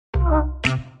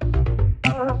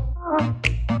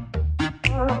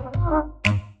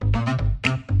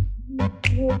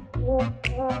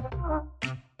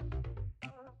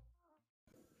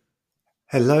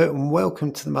Hello and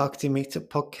welcome to the Marketing Meetup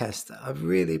podcast. I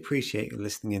really appreciate you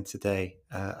listening in today.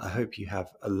 I hope you have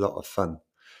a lot of fun.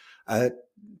 Uh,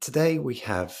 Today we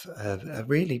have a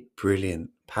really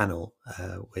brilliant panel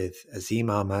with Azeem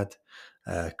Ahmad,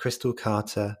 Crystal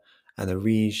Carter, and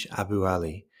Areej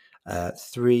AbuAli,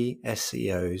 three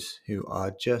SEOs who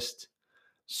are just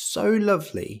so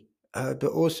lovely, but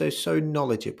also so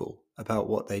knowledgeable about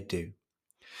what they do.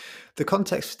 The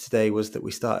context for today was that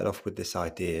we started off with this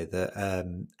idea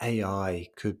that AI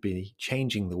could be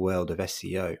changing the world of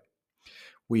SEO.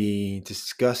 We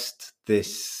discussed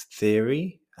this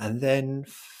theory, and then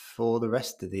for the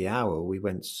rest of the hour, we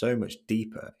went so much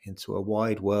deeper into a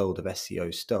wide world of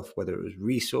SEO stuff, whether it was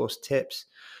resource tips,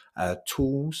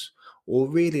 tools, or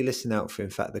really listen out for, in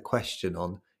fact, the question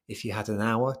on if you had an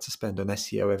hour to spend on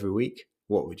SEO every week,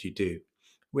 what would you do?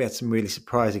 We had some really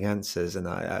surprising answers, and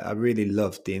I really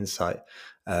loved the insight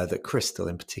that Crystal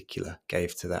in particular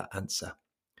gave to that answer.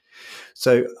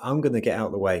 So I'm going to get out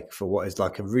of the way for what is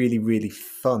like a really, really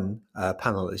fun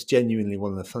panel. It's genuinely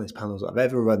one of the funnest panels I've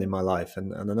ever run in my life.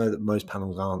 And I know that most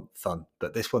panels aren't fun,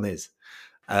 but this one is.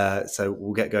 So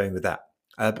we'll get going with that.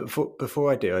 But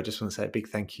before I do, I just want to say a big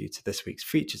thank you to this week's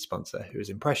featured sponsor, who is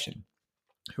Impression,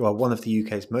 who are one of the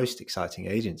UK's most exciting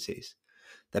agencies.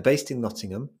 They're based in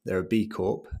Nottingham. They're a B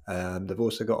Corp. They've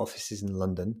also got offices in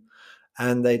London,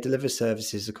 and they deliver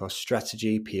services across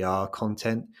strategy, PR,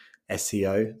 content,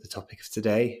 SEO, the topic of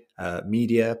today,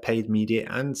 media, paid media,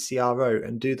 and CRO,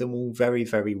 and do them all very,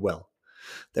 very well.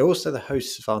 They're also the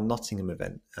hosts of our Nottingham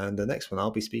event, and the next one I'll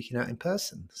be speaking at in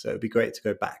person. So it'd be great to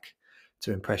go back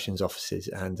to Impression's offices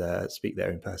and speak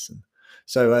there in person.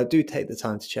 So do take the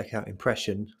time to check out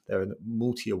Impression. They're a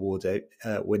multi-award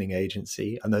winning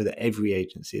agency. I know that every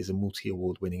agency is a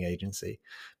multi-award winning agency,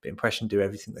 but Impression do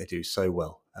everything they do so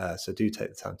well. So do take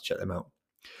the time to check them out.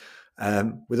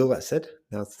 With all that said,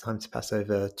 now it's time to pass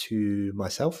over to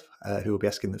myself, who will be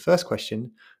asking the first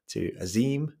question to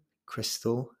Azeem,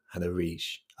 Crystal, and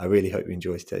Areej. I really hope you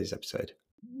enjoy today's episode.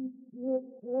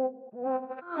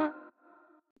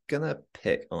 Gonna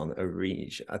pick on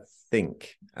Areej. I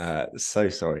think. So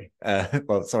sorry.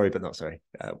 Well, sorry, but not sorry.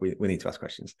 We need to ask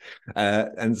questions.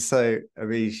 And so,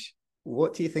 Areej,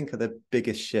 what do you think are the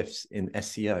biggest shifts in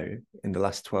SEO in the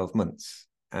last 12 months?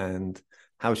 And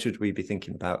how should we be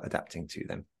thinking about adapting to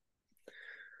them?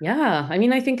 Yeah, I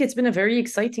mean, I think it's been a very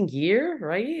exciting year,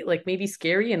 right? Like maybe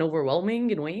scary and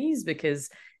overwhelming in ways because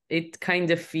it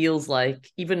kind of feels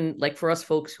like even like for us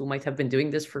folks who might have been doing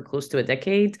this for close to a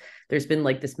decade, there's been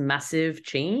like this massive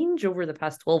change over the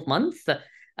past 12 months.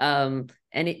 And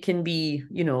it can be,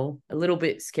 a little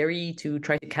bit scary to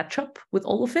try to catch up with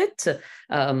all of it.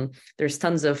 There's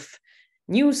tons of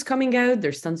news coming out.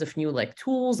 There's tons of new like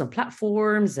tools and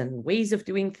platforms and ways of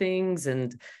doing things.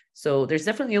 And so there's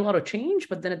definitely a lot of change,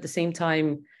 but then at the same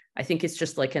time, I think it's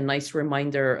just like a nice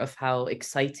reminder of how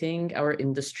exciting our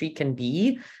industry can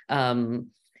be. Yeah,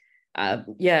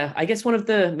 I guess one of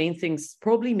the main things,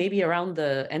 probably maybe around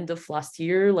the end of last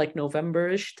year, like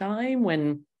November-ish time,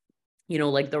 when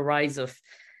like the rise of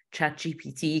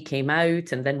ChatGPT came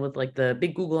out, and then with like the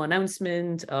big Google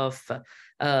announcement of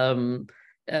um,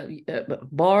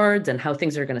 Bard and how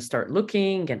things are going to start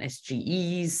looking and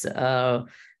SGEs.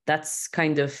 That's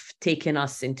kind of taken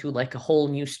us into like a whole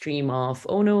new stream of,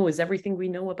 oh no, is everything we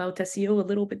know about SEO a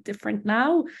little bit different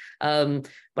now?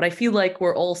 But I feel like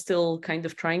we're all still kind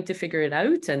of trying to figure it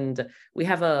out. And we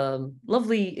have a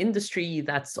lovely industry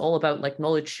that's all about like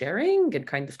knowledge sharing and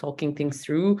kind of talking things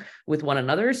through with one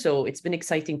another. So it's been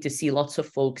exciting to see lots of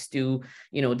folks do,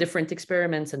 different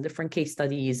experiments and different case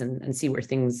studies and see where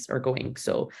things are going.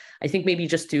 So I think maybe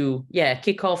just to, yeah,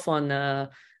 kick off on a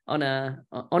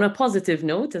positive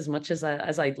note, as much as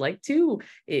I'd like to,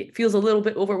 it feels a little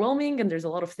bit overwhelming, and there's a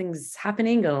lot of things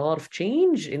happening and a lot of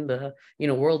change in the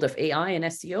world of AI and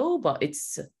SEO. But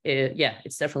yeah,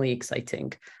 it's definitely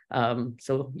exciting.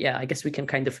 So yeah, I guess we can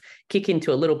kind of kick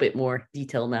into a little bit more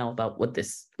detail now about what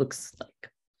this looks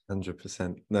like.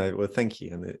 100%. No, well, thank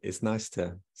you. And it's nice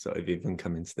to sort of even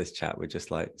come into this chat with just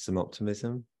like some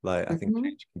optimism. Like, I think Mhm.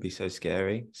 change can be so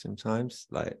scary sometimes.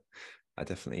 Like, I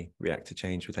definitely react to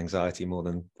change with anxiety more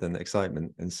than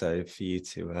excitement. And so for you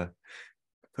to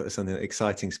put us on an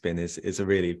exciting spin is a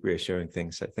really reassuring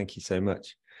thing. So thank you so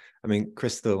much. I mean,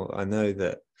 Crystal, I know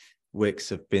that Wix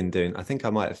have been doing, I think I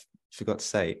might have forgot to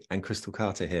say, and Crystal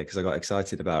Carter here, because I got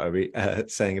excited about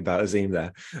saying about Azeem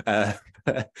there. Uh,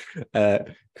 uh,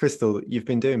 Crystal, you've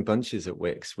been doing bunches at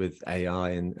Wix with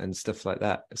AI and stuff like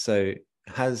that. So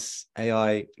has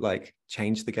AI like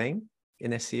changed the game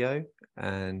in SEO?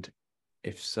 And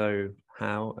if so,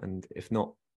 how? And if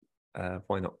not,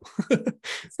 why not?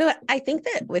 So I think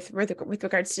that with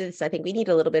regards to this, I think we need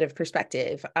a little bit of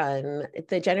perspective.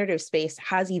 The generative space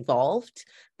has evolved,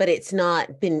 but it's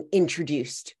not been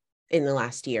introduced in the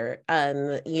last year.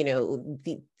 You know,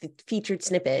 the featured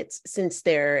snippets, since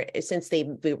they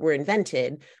were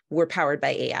invented, were powered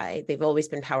by AI. They've always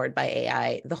been powered by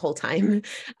AI the whole time,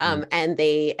 and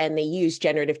they use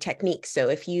generative techniques. So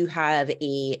if you have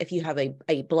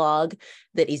a blog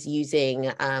that is using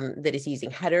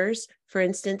headers, for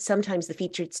instance, sometimes the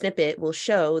featured snippet will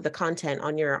show the content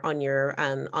on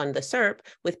the SERP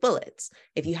with bullets.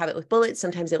 If you have it with bullets,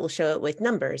 sometimes it will show it with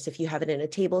numbers. If you have it in a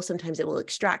table, sometimes it will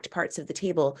extract parts of the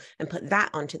table and put that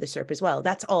onto the SERP as well.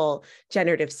 That's all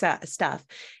generative stuff.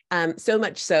 So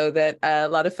much so that a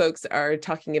lot of folks are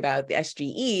talking about the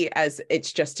SGE as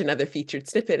it's just another featured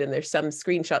snippet. And there's some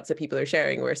screenshots that people are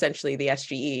sharing where essentially the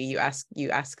SGE, you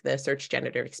ask the search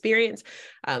generative experience,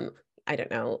 I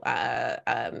don't know,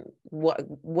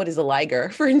 what is a liger,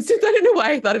 for instance? I don't know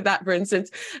why I thought of that, for instance.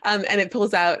 And it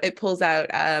pulls out,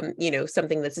 you know,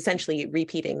 something that's essentially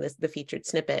repeating the featured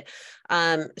snippet.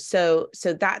 So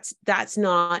that's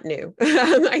not new.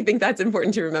 I think that's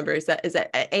important to remember, is that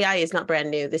AI is not brand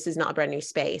new. This is not a brand new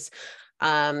space.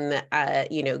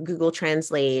 You know, Google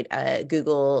Translate,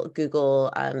 Google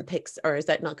Pix, or is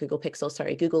that not Google Pixel?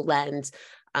 Sorry, Google Lens,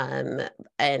 and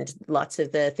lots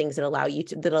of the things that allow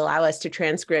us to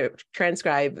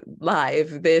transcribe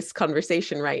live this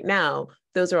conversation right now.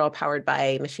 Those are all powered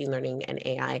by machine learning and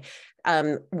AI.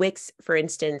 Wix, for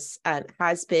instance,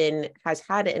 has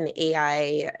had an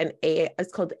AI,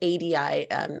 it's called ADI,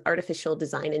 artificial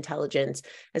design intelligence,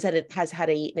 has had an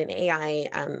AI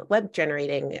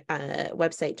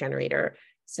website generator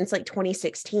since like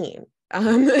 2016.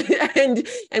 And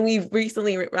we've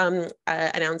recently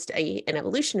announced an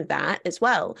evolution of that as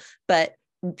well. But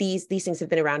these things have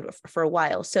been around for a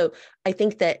while. So I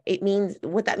think that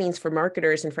what that means for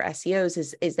marketers and for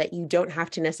SEOs is that you don't have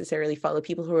to necessarily follow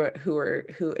people who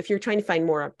if you're trying to find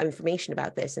more information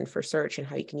about this and for search and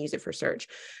how you can use it for search,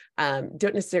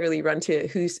 don't necessarily run to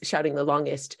who's shouting the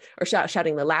longest or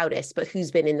shouting the loudest, but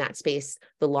who's been in that space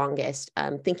the longest.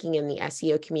 Thinking in the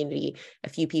SEO community, a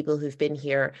few people who've been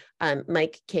here,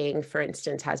 Mike King, for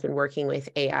instance, has been working with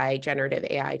generative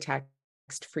AI tech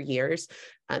for years.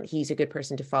 He's a good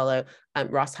person to follow.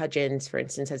 Ross Hudgens, for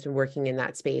instance, has been working in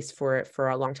that space for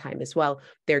a long time as well.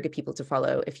 They're good people to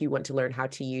follow if you want to learn how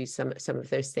to use some of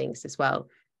those things as well.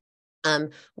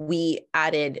 We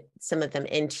added some of them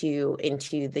into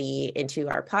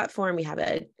our platform. We have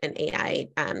an AI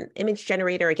image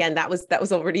generator. Again, that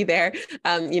was already there.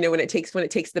 You know, when it takes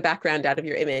the background out of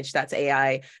your image, that's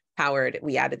AI powered.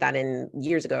 We added that in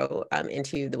years ago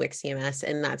into the Wix CMS,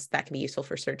 and that can be useful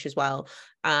for search as well.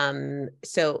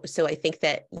 So I think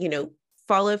that, you know,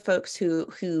 follow folks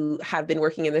who have been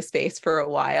working in this space for a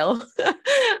while,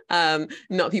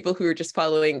 not people who are just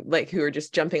following, like who are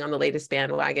just jumping on the latest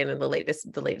bandwagon and the latest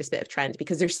bit of trend,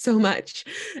 because there's so much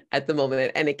at the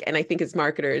moment. And I think as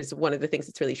marketers, one of the things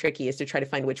that's really tricky is to try to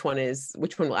find which one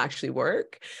will actually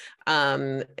work,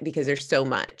 because there's so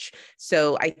much.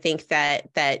 So I think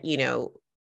that you know,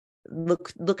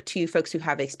 look to folks who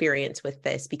have experience with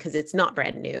this, because it's not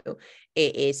brand new.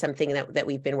 It is something that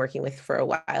we've been working with for a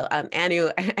while. Anu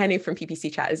from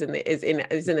PPC chat is in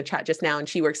the chat just now, and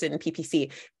she works in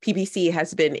PPC. PPC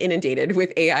has been inundated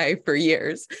with AI for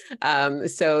years.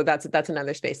 So that's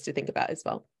another space to think about as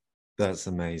well. That's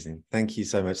amazing. Thank you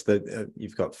so much.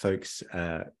 You've got folks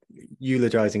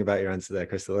eulogizing about your answer there,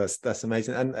 Crystal. That's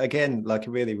amazing. And again, like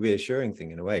a really reassuring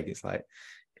thing in a way. It's like,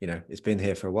 you know, it's been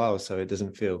here for a while, so it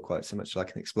doesn't feel quite so much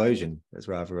like an explosion as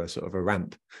rather a sort of a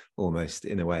ramp almost,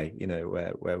 in a way, you know,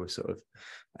 where we're sort of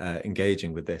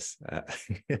engaging with this.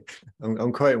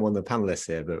 I'm quoting one of the panelists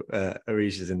here, but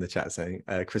Areej is in the chat saying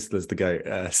Crystal is the GOAT.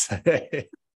 So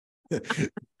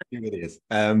he really is.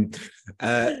 Azeem,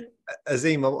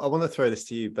 I want to throw this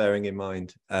to you, bearing in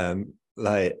mind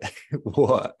like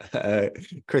what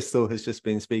Crystal has just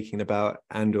been speaking about,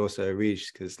 and also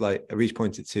Areej, because like Areej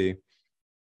pointed to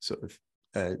sort of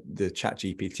the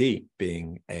ChatGPT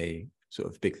being a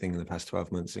sort of big thing in the past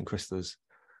 12 months, and Crystal's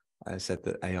said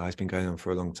that AI has been going on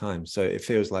for a long time. So it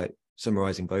feels like,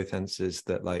 summarizing both answers,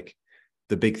 that like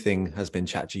the big thing has been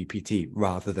ChatGPT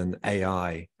rather than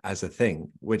AI as a thing,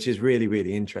 which is really,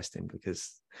 really interesting,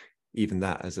 because even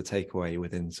that as a takeaway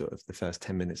within sort of the first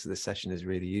 10 minutes of the session is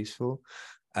really useful.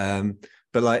 But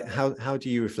like, how do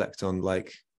you reflect on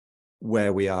like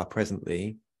where we are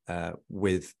presently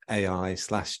with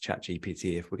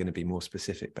AI/ChatGPT, if we're going to be more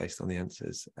specific based on the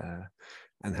answers,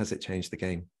 and has it changed the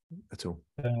game at all?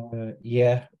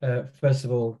 First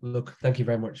of all, look, thank you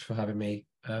very much for having me.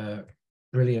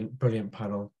 Brilliant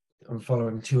panel. I'm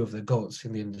following two of the GOATs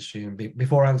in the industry. And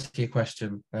before I answer your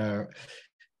question,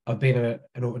 I've been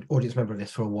an audience member of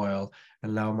this for a while,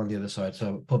 and now I'm on the other side.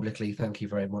 So publicly, thank you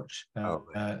very much.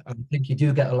 I think you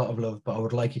do get a lot of love, but I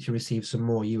would like you to receive some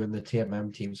more, you and the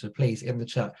TMM team. So please, in the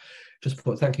chat, just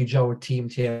put thank you, Joe, team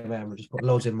TMM, and just put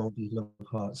loads of emojis, love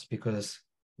hearts, because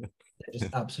they're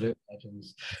just absolute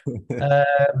legends.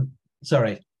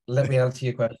 Sorry, let me answer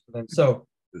your question then. So,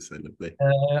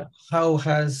 how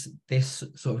has this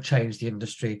sort of changed the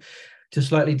industry? To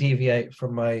slightly deviate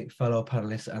from my fellow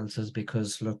panelists' answers,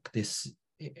 because look, this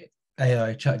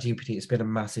AI ChatGPT has been a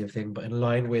massive thing, but in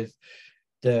line with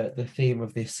the theme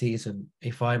of this season,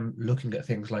 if I'm looking at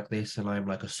things like this and I'm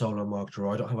like a solo marketer,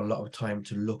 or I don't have a lot of time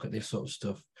to look at this sort of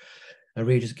stuff,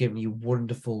 Areej has given you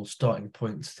wonderful starting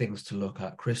points, things to look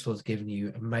at. Crystal has given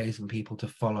you amazing people to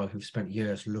follow who've spent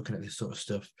years looking at this sort of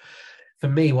stuff. For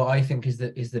me, what I think is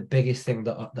the biggest thing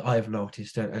that I've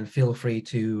noticed, and feel free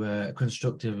to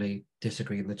constructively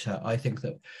disagree in the chat. I think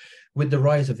that with the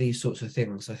rise of these sorts of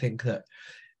things, I think that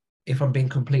if I'm being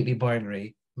completely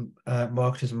binary,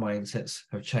 marketers' mindsets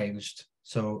have changed.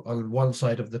 So on one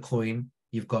side of the coin,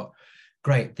 you've got,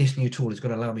 great, this new tool is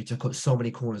going to allow me to cut so many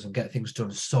corners and get things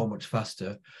done so much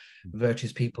faster,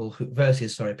 versus people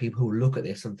who look at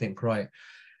this and think, right,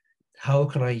 how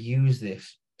can I use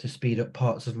this to speed up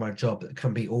parts of my job that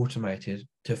can be automated,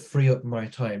 to free up my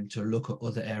time to look at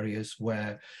other areas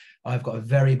where I've got a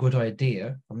very good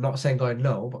idea. I'm not saying I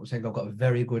know, but I'm saying I've got a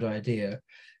very good idea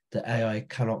that AI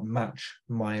cannot match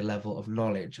my level of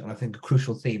knowledge. And I think a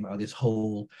crucial theme of this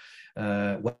whole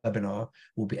webinar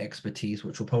will be expertise,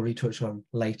 which we'll probably touch on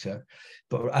later.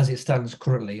 But as it stands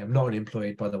currently, I'm not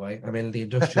unemployed, by the way. I'm in the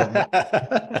industrial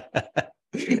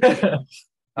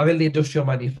I'm in the industrial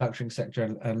manufacturing sector,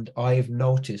 and I've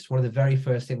noticed one of the very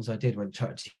first things I did when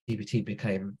ChatGPT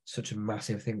became such a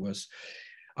massive thing was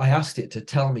I asked it to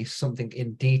tell me something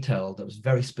in detail that was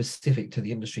very specific to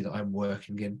the industry that I'm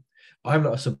working in. I'm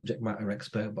not a subject matter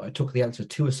expert, but I took the answer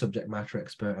to a subject matter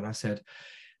expert and I said,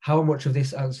 how much of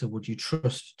this answer would you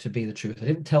trust to be the truth? I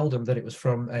didn't tell them that it was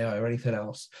from AI or anything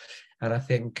else. And I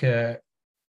think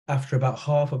after about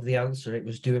half of the answer, it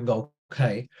was doing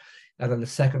okay. And then the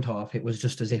second half, it was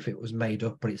just as if it was made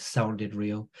up, but it sounded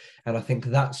real. And I think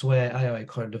that's where AI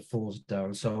kind of falls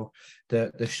down. So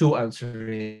the short answer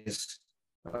is,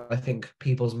 I think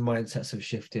people's mindsets have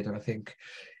shifted. And I think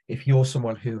if you're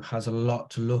someone who has a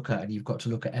lot to look at and you've got to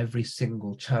look at every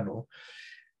single channel,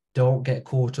 don't get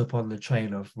caught up on the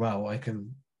train of, wow, I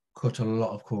can cut a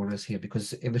lot of corners here,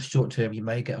 because in the short term, you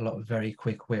may get a lot of very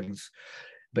quick wins.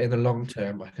 But in the long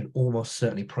term, I can almost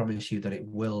certainly promise you that it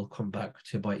will come back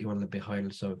to bite you on the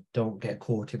behind. So don't get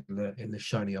caught in the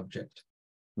shiny object.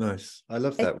 Nice. I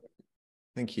love that.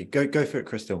 Thank you. Go for it,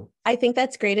 Crystal. I think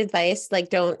that's great advice. Like,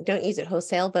 don't use it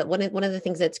wholesale. But one of the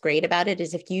things that's great about it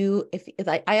is if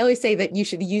I always say that you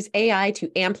should use AI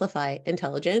to amplify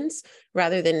intelligence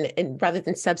rather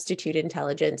than substitute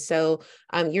intelligence. So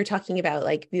you're talking about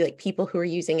like people who are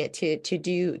using it to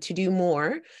do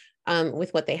more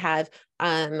with what they have.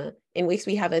 In Wix,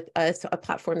 we have a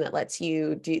platform that lets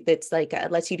you do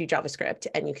JavaScript,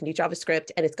 and you can do JavaScript,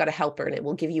 and it's got a helper, and it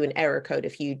will give you an error code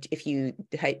if you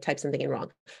type something in wrong.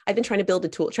 I've been trying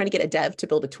to get a dev to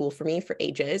build a tool for me for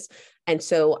ages, and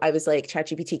so I was like,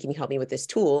 ChatGPT, can you help me with this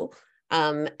tool?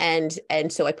 And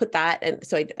so I put that, and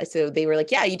so they were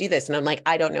like, yeah, you do this. And I'm like,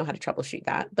 I don't know how to troubleshoot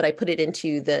that, but I put it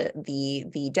into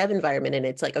the dev environment, and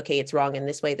it's like, okay, it's wrong in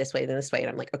this way, this way, then this way. And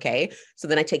I'm like, okay. So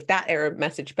then I take that error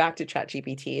message back to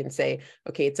ChatGPT and say,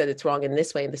 okay, it said it's wrong in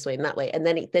this way and this way and that way. And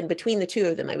then between the two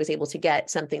of them, I was able to get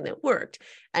something that worked.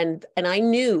 And I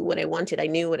knew what I wanted. I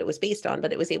knew what it was based on,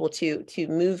 but it was able to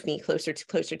move me closer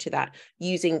to that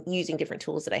using different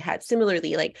tools that I had.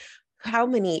 Similarly, like, how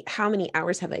many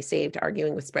hours have I saved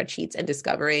arguing with spreadsheets and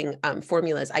discovering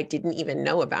formulas I didn't even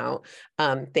know about,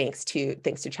 thanks to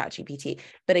ChatGPT.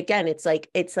 But again, it's like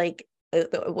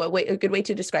a good way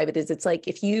to describe it is, it's like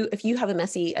if you have a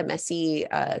messy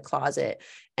closet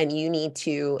and you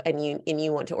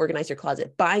want to organize your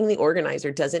closet, buying the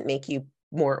organizer doesn't make you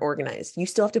more organized. You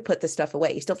still have to put the stuff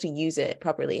away. You still have to use it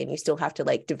properly, and you still have to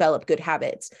like develop good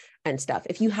habits and stuff.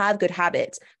 If you have good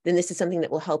habits, then this is something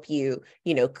that will help you,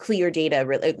 clear data,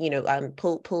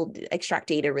 extract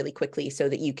data really quickly so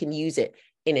that you can use it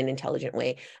in an intelligent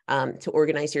way, to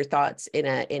organize your thoughts in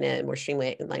a more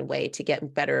streamlined way, to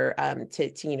get better,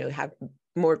 to have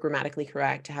more grammatically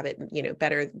correct, to have it,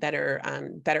 better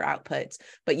outputs.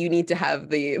 But you need to have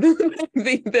the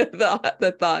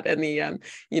thought and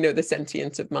the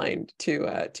sentience of mind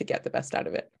to get the best out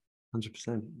of it.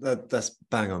 100%. That's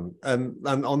bang on. And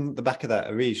on the back of that,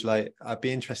 Areej, like, I'd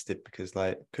be interested because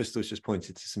like Crystal's just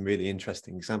pointed to some really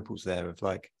interesting examples there of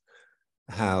like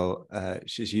how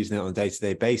she's using it on a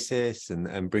day-to-day basis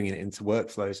and bringing it into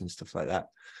workflows and stuff like that.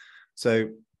 So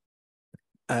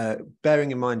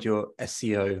bearing in mind your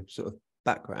SEO sort of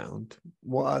background,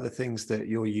 what are the things that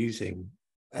you're using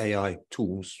AI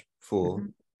tools for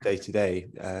day to day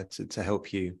to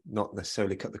help you not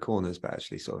necessarily cut the corners, but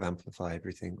actually sort of amplify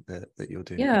everything that you're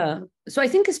doing? Yeah. So I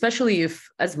think especially if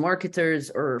as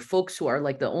marketers or folks who are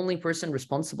like the only person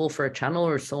responsible for a channel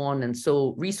or so on, and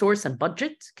so resource and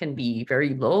budget can be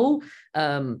very low,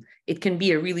 it can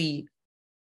be a really,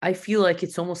 I feel like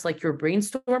it's almost like your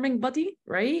brainstorming buddy,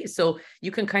 right? So you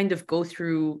can kind of go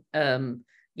through,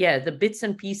 the bits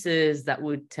and pieces that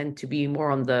would tend to be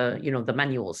more on the, the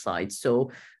manual side.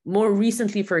 So more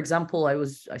recently, for example,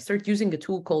 I started using a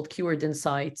tool called Keyword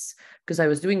Insights because I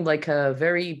was doing like a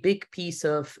very big piece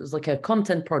of, it was like a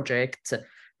content project.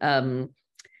 And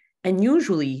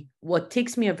usually what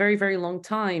takes me a very, very long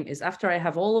time is after I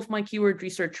have all of my keyword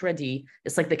research ready,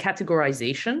 it's like the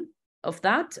categorization of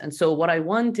that. And so what I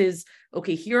want is,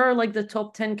 okay, here are like the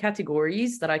top 10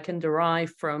 categories that I can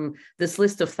derive from this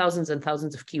list of thousands and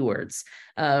thousands of keywords.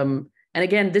 And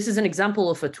again, this is an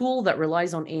example of a tool that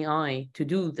relies on AI to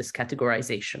do this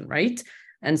categorization, right?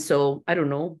 And so, I don't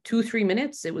know, 2-3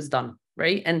 minutes, it was done,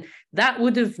 right? And that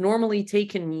would have normally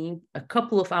taken me a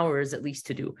couple of hours at least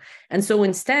to do. And so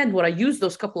instead, what I use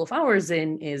those couple of hours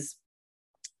in is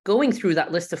going through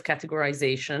that list of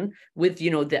categorization with,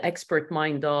 the expert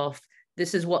mind of,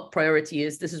 this is what priority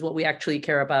is, this is what we actually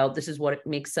care about, this is what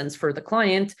makes sense for the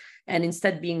client, and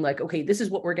instead being like, okay, this is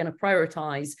what we're going to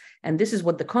prioritize, and this is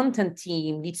what the content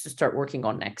team needs to start working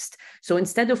on next. So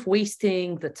instead of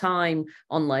wasting the time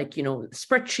on like,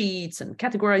 spreadsheets and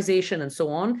categorization and so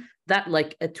on, that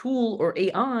like a tool or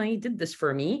AI did this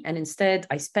for me, and instead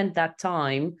I spent that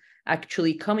time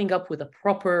actually coming up with a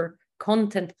proper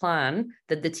content plan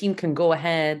that the team can go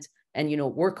ahead and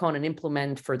work on and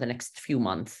implement for the next few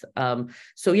months.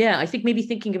 So yeah, I think maybe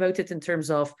thinking about it in terms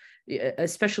of,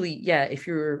 especially if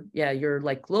you're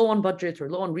like low on budget or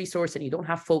low on resource and you don't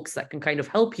have folks that can kind of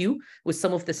help you with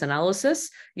some of this analysis,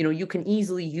 you can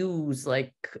easily use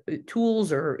like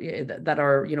tools or that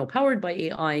are powered by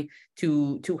AI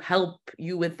to help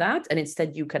you with that, and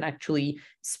instead you can actually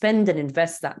spend and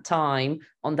invest that time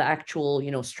on the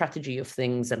actual strategy of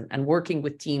things and working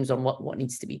with teams on what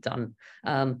needs to be done.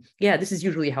 This is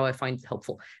usually how I find it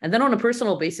helpful. And then on a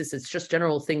personal basis, it's just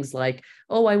general things like,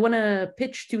 oh, I want to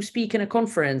pitch to speak in a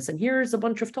conference, and here's a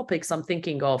bunch of topics I'm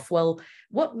thinking of. Well,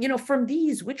 what, from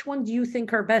these, which one do you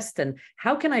think are best? And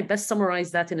how can I best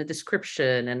summarize that in a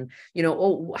description? And,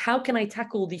 how can I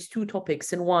tackle these two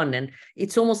topics in one? And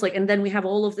it's almost like, and then we have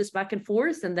all of this back and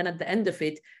forth. And then at the end of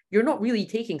it, you're not really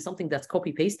taking something that's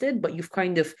copy pasted, but you've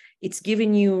kind of, it's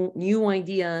giving you new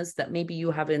ideas that maybe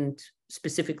you haven't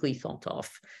specifically thought of.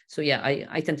 So yeah,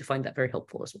 I tend to find that very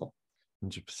helpful as well.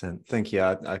 100%. Thank you.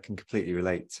 I can completely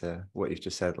relate to what you've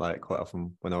just said. Like quite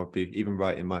often when I would be even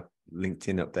writing my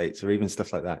LinkedIn updates or even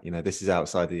stuff like that, this is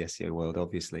outside the SEO world,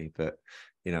 obviously, but,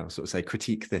 sort of say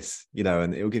critique this,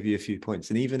 and it'll give you a few points.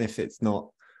 And even if it's not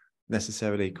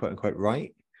necessarily quote unquote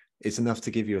right, it's enough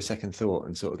to give you a second thought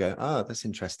and sort of go, oh, that's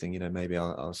interesting. Maybe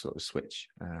I'll sort of switch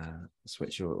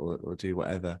or do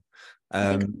whatever.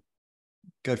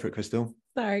 Go for it, Crystal.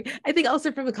 Sorry. I think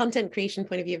also from a content creation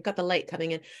point of view, I've got the light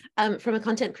coming in. From a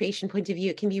content creation point of view,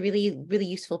 it can be really, really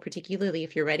useful, particularly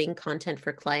if you're writing content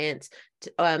for clients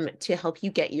to help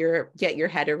you get your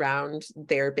head around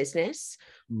their business.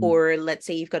 Or let's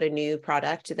say you've got a new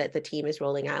product that the team is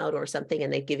rolling out or something,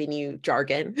 and they've given you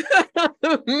jargon.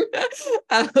 Or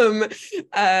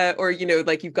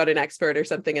like you've got an expert or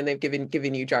something and they've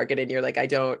given you jargon and you're like, I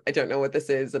don't know what this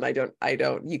is, and I don't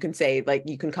you can say, like,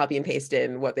 you can copy and paste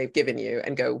in what they've given you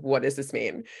and go, what does this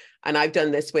mean? And I've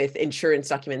done this with insurance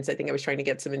documents. I think I was trying to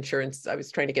get some insurance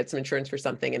for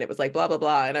something, and it was like blah blah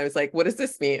blah, and I was like, what does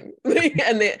this mean?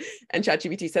 and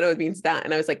ChatGPT said, oh, it means that,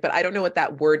 and I was like, but I don't know what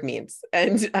that word means.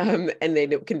 And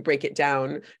then it can break it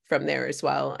down from there as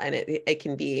well, and it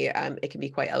can be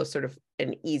quite a sort of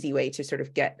an easy way to sort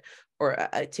of get or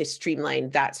to streamline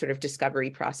that sort of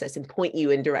discovery process and point you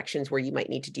in directions where you might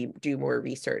need to do more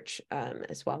research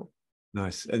as well.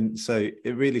 Nice. And so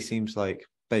it really seems like,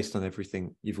 based on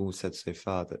everything you've all said so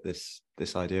far, that this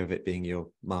idea of it being your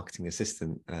marketing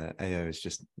assistant, AO has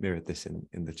just mirrored this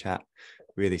in the chat,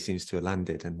 really seems to have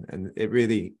landed, and it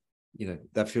really,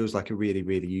 that feels like a really,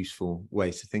 really useful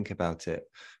way to think about it.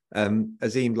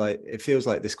 Azeem, like, it feels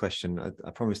like this question,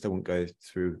 I promised I won't go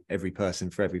through every person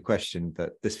for every question,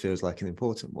 but this feels like an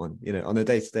important one. On a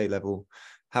day-to-day level,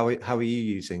 how are you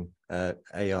using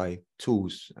AI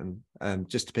tools? And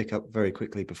just to pick up very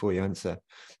quickly before you answer,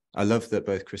 I love that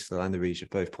both Crystal and Areej have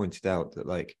both pointed out that,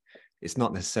 like, it's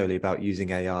not necessarily about using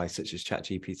AI such as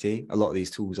ChatGPT. A lot of these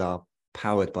tools are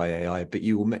powered by AI, but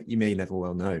you may never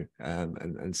well know.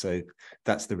 And so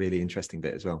that's the really interesting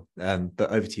bit as well.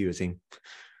 But over to you, Azeem.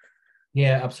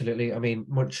 Yeah, absolutely. I mean,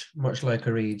 much like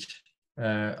Areej,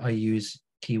 I use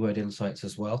keyword insights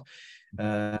as well.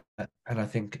 And I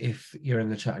think if you're in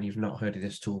the chat and you've not heard of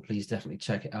this tool, please definitely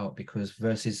check it out, because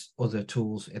versus other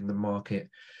tools in the market,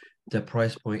 the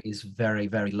price point is very,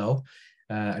 very low.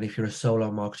 And if you're a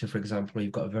solo marketer, for example,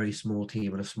 you've got a very small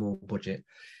team and a small budget,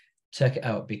 check it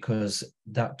out, because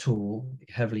that tool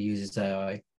heavily uses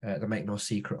AI. They make no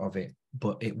secret of it,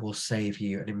 but it will save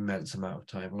you an immense amount of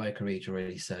time. Like Areej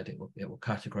already said, it will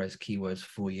categorize keywords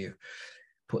for you,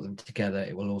 put them together.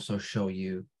 It will also show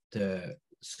you the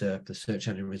SERP, the search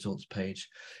engine results page.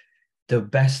 The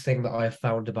best thing that I've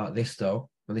found about this, though,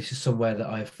 and this is somewhere that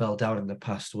I fell down in the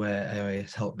past where AI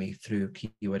has helped me through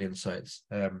keyword insights,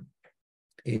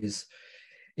 is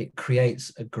it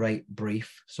creates a great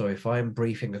brief. So if I'm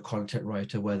briefing a content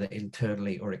writer, whether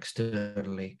internally or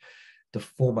externally, the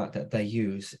format that they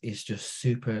use is just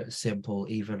super simple.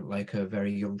 Even like a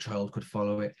very young child could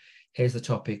follow it. Here's the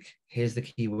topic. Here's the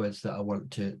keywords that I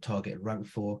want to target and rank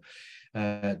for.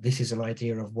 This is an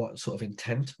idea of what sort of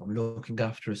intent I'm looking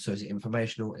after. So is it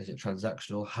informational? Is it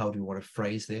transactional? How do we want to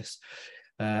phrase this?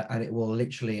 And it will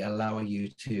literally allow you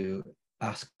to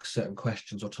ask certain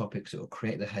questions or topics. It will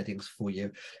create the headings for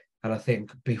you. And I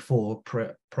think before,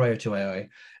 prior to AI,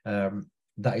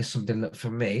 that is something that for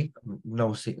me,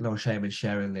 no shame in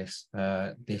sharing this.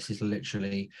 This is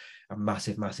literally a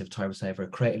massive time saver.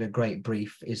 Creating a great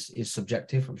brief is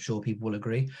subjective. I'm sure people will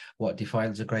agree what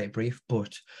defines a great brief,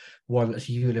 but one that's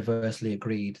universally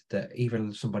agreed that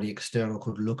even somebody external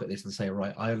could look at this and say,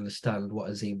 right, I understand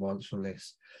what Azeem wants from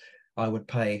this. I would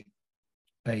pay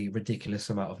a ridiculous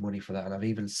amount of money for that. And I've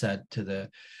even said to the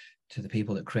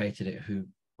people that created it, who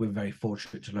we're very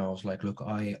fortunate to know, I was like, look,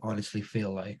 I honestly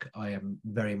feel like I am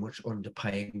very much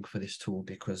underpaying for this tool,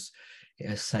 because it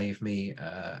has saved me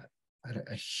a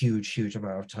huge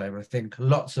amount of time. I think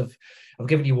I've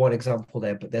given you one example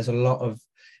there, but there's a lot of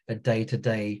a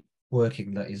day-to-day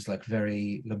working that is like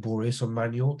very laborious or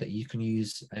manual that you can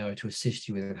use AI to assist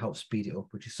you with and help speed it up,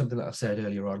 which is something that I said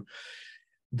earlier on.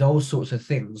 Those sorts of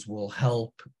things will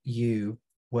help you,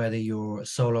 whether you're a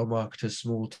solo marketer,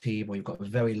 small team, or you've got a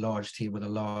very large team with a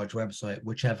large website,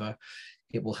 whichever.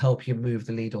 It will help you move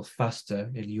the needle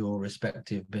faster in your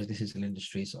respective businesses and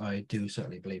industries. I do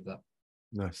certainly believe that.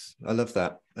 Nice. I love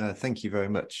that. Thank you very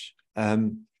much.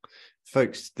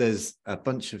 Folks, there's a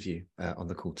bunch of you on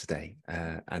the call today,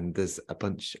 and there's a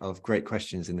bunch of great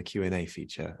questions in the Q&A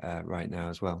feature right now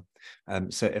as well.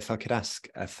 So if I could ask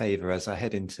a favor as I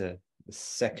head into the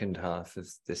second half of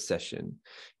this session,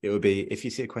 it would be, if you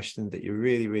see a question that you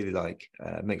really like,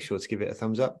 make sure to give it a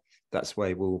thumbs up. That's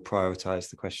why we'll prioritize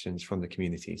the questions from the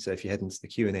community. So if you head into the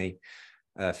Q&A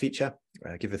feature,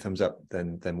 give a thumbs up,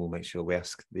 then we'll make sure we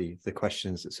ask the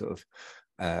questions that sort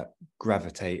of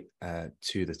gravitate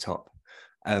to the top.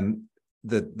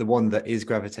 The one that is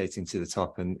gravitating to the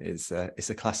top, and it's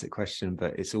a classic question,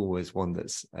 but it's always one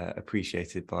that's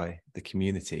appreciated by the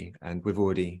community. And we've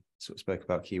already sort of spoke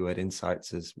about keyword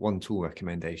insights as one tool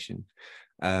recommendation.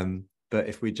 But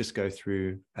if we just go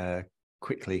through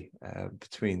quickly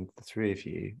between the three of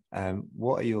you,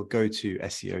 what are your go-to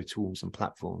SEO tools and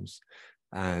platforms,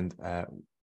 and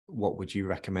what would you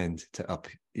recommend to up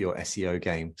your SEO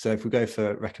game? So if we go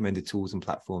for recommended tools and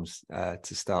platforms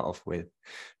to start off with,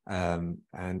 and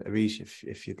Areej,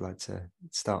 if you'd like to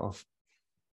start off.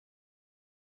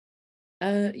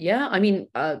 Yeah, I mean,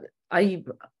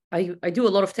 I do a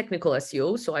lot of technical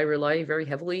SEO, so I rely very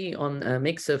heavily on a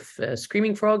mix of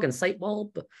Screaming Frog and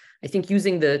Sitebulb. I think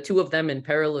using the two of them in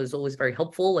parallel is always very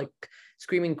helpful. Like,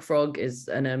 Screaming Frog is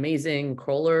an amazing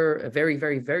crawler, a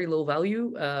very low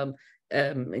value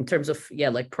in terms of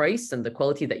like price and the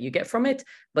quality that you get from it.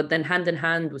 But then hand in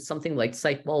hand with something like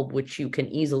Sitebulb, which you can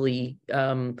easily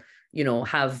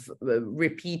have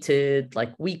repeated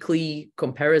like weekly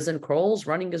comparison crawls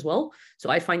running as well. So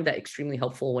I find that extremely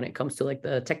helpful when it comes to like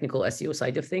the technical SEO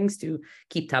side of things, to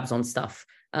keep tabs on stuff.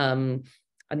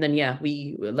 And then,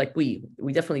 we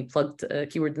definitely plugged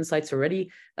Keyword Insights already.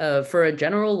 For a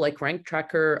general like rank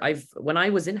tracker, when I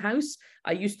was in-house,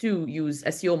 I used to use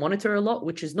SEO Monitor a lot,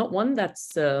 which is not one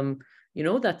that's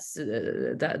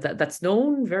that's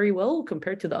known very well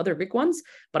compared to the other big ones.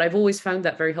 But I've always found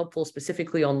that very helpful,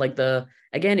 specifically on like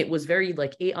again, it was very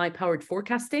like AI powered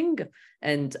forecasting.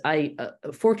 And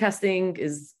forecasting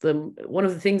is one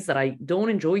of the things that I don't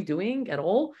enjoy doing at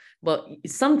all. But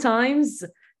sometimes,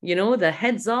 the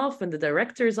heads off and the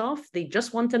directors off, they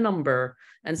just want a number.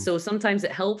 And so sometimes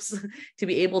it helps to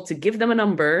be able to give them a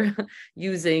number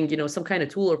using, some kind of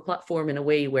tool or platform in a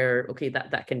way where, okay,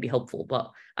 that can be helpful.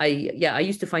 But I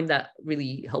used to find that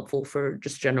really helpful for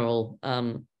just general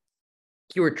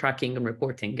keyword tracking and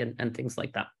reporting and things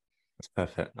like that. That's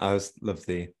perfect. I always love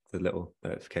the little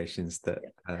notifications that.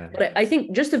 But I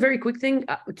think just a very quick thing,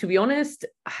 to be honest,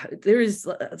 there is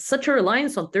such a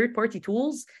reliance on third-party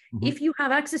tools. Mm-hmm. If you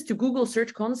have access to Google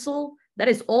Search Console, that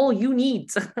is all you need.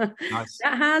 Nice.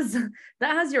 that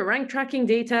has your rank tracking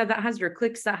data, that has your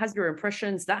clicks, that has your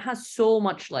impressions, that has so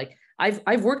much. Like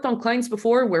I've worked on clients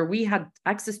before where we had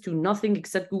access to nothing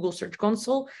except Google Search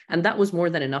Console, and that was more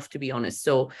than enough, to be honest.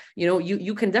 So,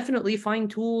 you can definitely find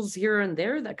tools here and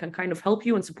there that can kind of help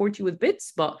you and support you with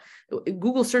bits, but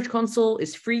Google Search Console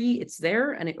is free, it's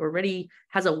there, and it already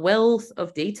has a wealth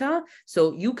of data.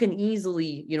 So you can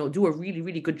easily, do a really,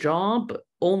 really good job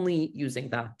only using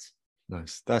that.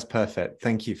 Nice. That's perfect.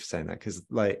 Thank you for saying that, because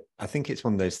I think it's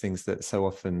one of those things that so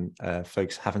often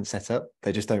folks haven't set up.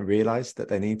 They just don't realize that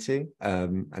they need to.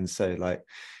 And so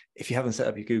if you haven't set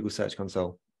up your Google Search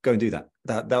Console, go and do that.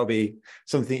 That'll be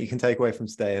something you can take away from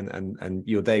today, and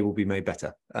your day will be made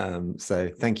better. So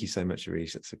thank you so much,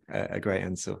 Areej. That's a great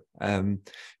answer.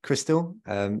 Crystal,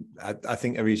 I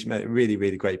think Areej made a really,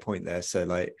 really great point there. So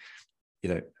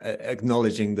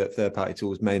acknowledging that third-party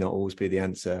tools may not always be the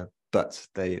answer, but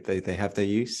they have their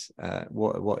use.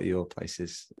 What are your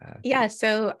places? Yeah,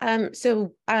 so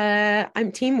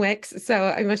I'm Team Wix, so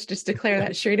I must just declare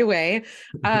that straight away.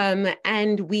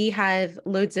 And we have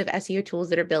loads of SEO tools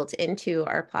that are built into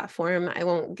our platform. I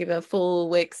won't give a full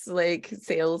Wix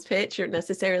sales pitch or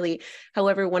necessarily.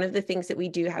 However, one of the things that we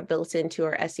do have built into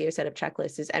our SEO setup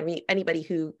checklist is anybody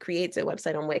who creates a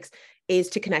website on Wix is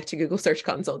to connect to Google Search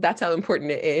Console. That's how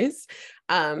important it is.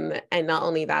 And not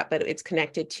only that, but it's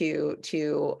connected to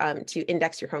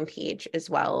index your homepage as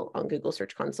well on Google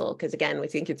Search Console, because again, we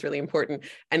think it's really important.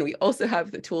 And we also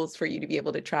have the tools for you to be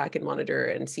able to track and monitor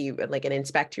and see and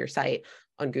inspect your site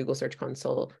on Google Search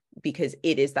Console, because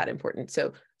it is that important.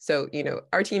 So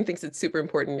our team thinks it's super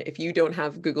important. If you don't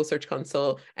have Google Search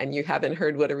Console and you haven't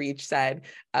heard what Areej said,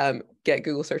 get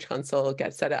Google Search Console,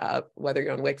 get set up, whether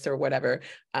you're on Wix or whatever,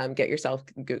 get yourself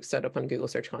set up on Google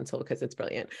Search Console, because it's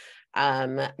brilliant.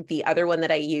 The other one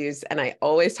that I use, and I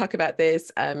always talk about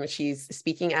this, she's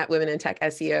speaking at Women in Tech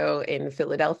SEO in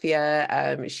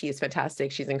Philadelphia. She is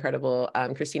fantastic. She's incredible.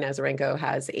 Christina Azarenko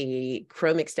has a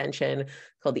Chrome extension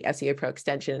called the SEO Pro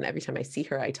extension. And every time I see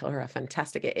her, I tell her how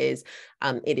fantastic it is.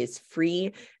 It is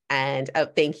free. And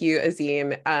thank you,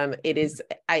 Azeem.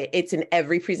 It's in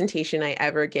every presentation I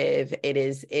ever give. It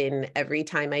is in every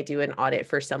time I do an audit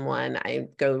for someone. I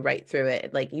go right through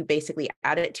it. You basically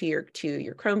add it to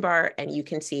your Chrome bar, and you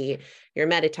can see your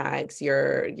meta tags,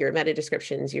 your meta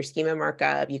descriptions, your schema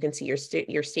markup. You can see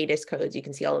your status codes. You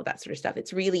can see all of that sort of stuff.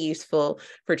 It's really useful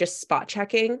for just spot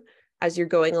checking as you're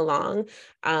going along.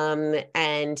 And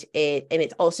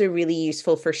it's also really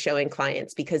useful for showing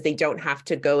clients, because they don't have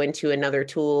to go into another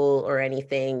tool or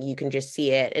anything. You can just see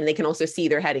it, and they can also see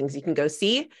their headings. You can go,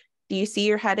 do you see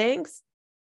your headings?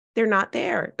 They're not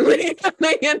there. Or,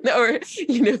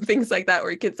 things like that,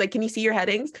 where kids can you see your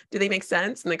headings? Do they make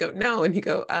sense? And they go, no. And you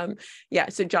go, yeah.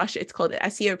 So Josh, it's called an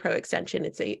SEO Pro extension.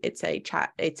 It's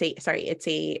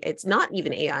not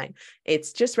even AI.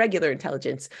 It's just regular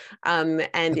intelligence. And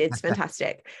it's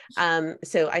fantastic.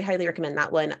 So I highly recommend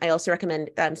that one. I also recommend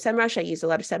SEMrush. I use a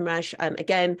lot of SEMrush.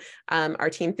 Again, our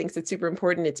team thinks it's super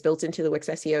important. It's built into the Wix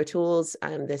SEO tools,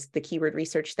 the keyword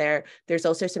research there. There's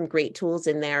also some great tools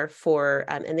in there for,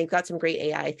 and they've got some great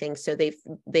AI things. So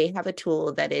they have a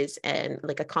tool that is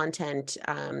a content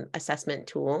assessment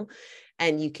tool,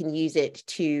 and you can use it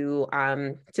to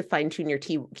fine tune your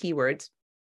keywords.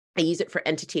 I use it for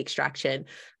entity extraction.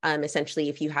 Essentially,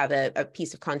 if you have a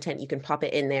piece of content, you can pop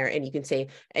it in there, and you can say,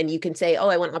 oh,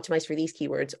 I want to optimize for these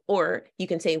keywords, or you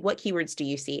can say, what keywords do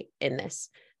you see in this?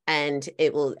 And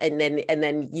it will, and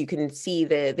then you can see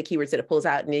the keywords that it pulls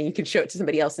out, and then you can show it to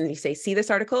somebody else, and you say, see this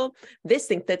article?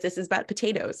 Think that this is about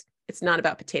potatoes. It's not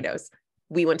about potatoes.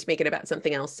 We want to make it about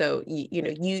something else. So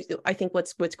I think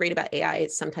what's great about AI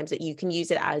is sometimes that you can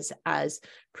use it as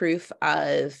proof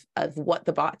of what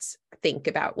the bots think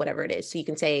about whatever it is. So you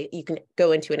can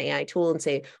go into an AI tool and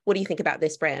say, what do you think about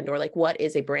this brand? Or what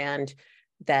is a brand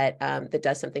that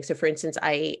does something. So for instance,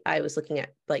 I was looking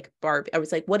at like Barbie. I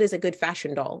was like, what is a good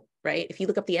fashion doll, right? If you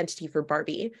look up the entity for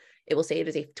Barbie, it will say it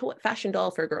is a fashion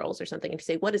doll for girls or something. And if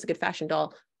you say, what is a good fashion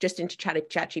doll, just into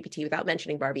ChatGPT without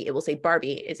mentioning Barbie, it will say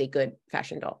Barbie is a good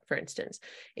fashion doll, for instance.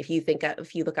 If you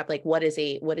look up like what is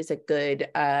a good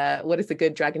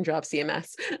drag and drop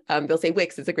CMS, they'll say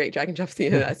Wix is a great drag and drop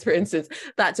CMS, for instance,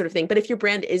 that sort of thing. But if your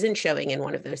brand isn't showing in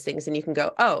one of those things, then you can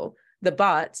go, oh, the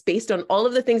bots, based on all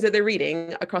of the things that they're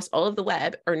reading across all of the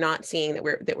web, are not seeing that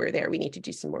we're there. We need to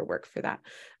do some more work for that,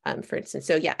 for instance.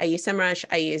 So yeah, I use SEMrush.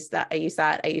 I use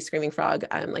Screaming Frog,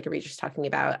 like Areej was talking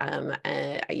about.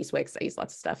 I use Wix. I use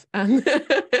lots of stuff.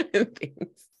 Things.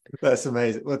 That's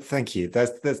amazing. Well, thank you.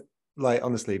 That's like,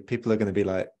 honestly, people are going to be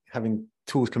like having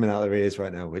tools coming out of their ears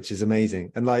right now, which is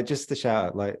amazing. And like, just to shout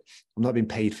out, like, I'm not being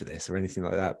paid for this or anything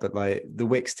like that, but like the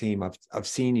Wix team, I've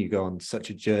seen you go on such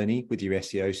a journey with your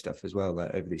SEO stuff as well,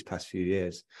 like over these past few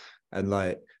years. And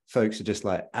like, folks are just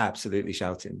like absolutely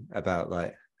shouting about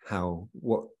like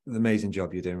what the amazing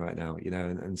job you're doing right now, you know.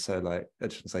 And so like, I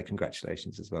just want to say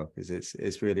congratulations as well, because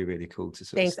it's really, really cool to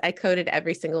sort Thanks. I coded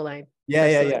every single line.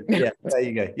 Yeah. There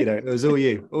you go. You know, it was all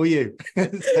you.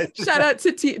 Shout out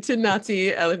to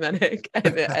Nati Elimenik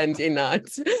and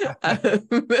Inat,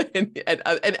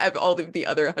 and all of the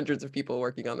other hundreds of people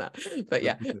working on that. But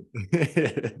yeah,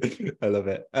 I love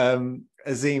it.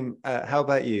 Azeem, how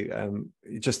about you?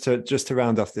 Just to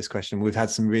round off this question, we've had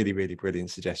some really, really brilliant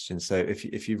suggestions. So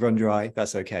if you run dry,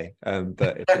 that's okay.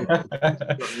 But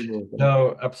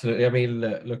no, absolutely. I mean,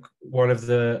 look, one of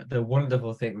the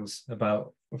wonderful things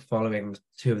about following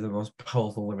two of the most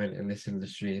powerful women in this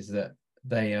industry is that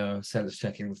they are sense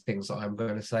checking things that I'm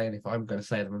going to say, and if I'm going to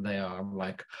say them and they are, I'm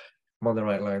like, I'm on the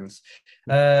right lines.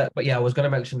 But yeah, I was going to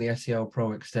mention the SEO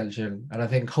Pro extension, and I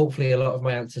think hopefully a lot of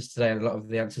my answers today, and a lot of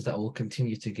the answers that I will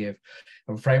continue to give,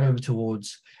 and frame them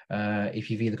towards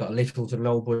if you've either got a little to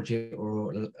no budget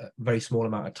or a very small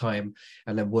amount of time,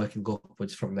 and then working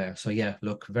upwards from there. So yeah,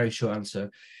 look, very short answer.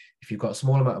 If you've got a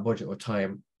small amount of budget or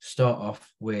time, start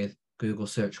off with Google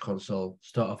Search Console,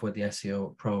 start off with the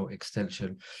SEO Pro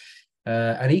extension.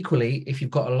 And equally, if you've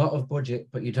got a lot of budget,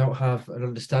 but you don't have an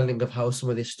understanding of how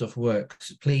some of this stuff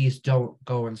works, please don't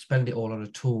go and spend it all on a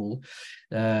tool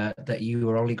that you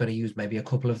are only going to use maybe a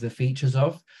couple of the features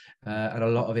of. And a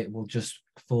lot of it will just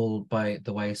fall by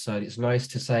the wayside. It's nice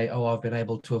to say, oh, I've been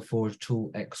able to afford tool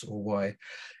X or Y.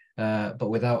 But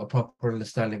without a proper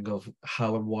understanding of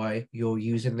how and why you're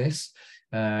using this,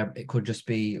 it could just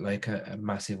be like a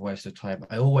massive waste of time.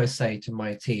 I always say to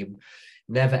my team,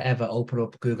 never ever open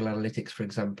up Google Analytics, for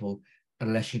example,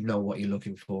 unless you know what you're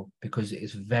looking for, because it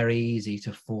is very easy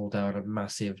to fall down a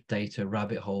massive data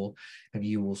rabbit hole and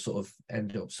you will sort of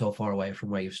end up so far away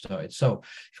from where you've started. So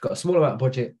if you've got a small amount of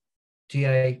budget,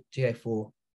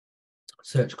 GA4,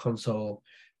 Search Console,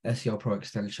 SEO Pro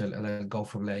extension, and then go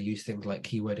from there. Use things like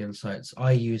Keyword Insights.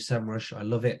 I use SEMrush. I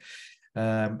love it.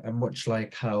 And much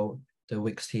like how the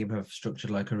Wix team have structured,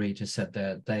 like Areej has said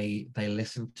there, they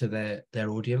listen to their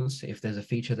audience. If there's a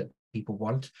feature that people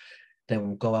want, they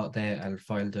will go out there and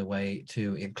find a way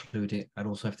to include it. And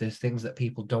also if there's things that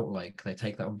people don't like, they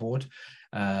take that on board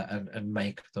and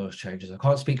make those changes. I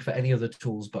can't speak for any other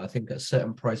tools, but I think at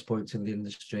certain price points in the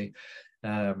industry,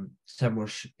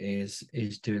 SEMrush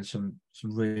is doing some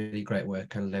really great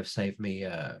work, and they've saved me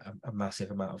a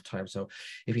massive amount of time. So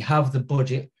if you have the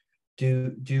budget,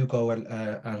 do go and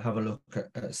have a look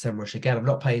at SEMrush. Again, I'm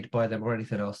not paid by them or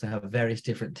anything else. They have various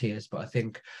different tiers, but I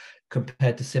think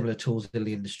compared to similar tools in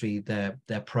the industry, their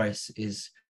price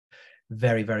is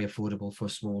very, very affordable for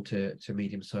small to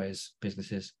medium-sized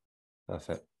businesses.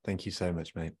 Perfect. Thank you so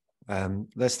much, mate.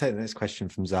 Let's take the next question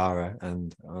from Zara,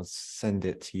 and I'll send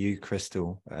it to you,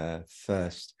 Crystal,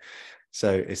 first.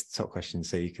 So it's the top question,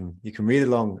 so you can read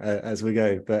along as we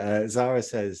go. But Zara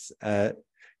says, I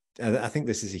think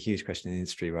this is a huge question in the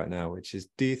industry right now, which is,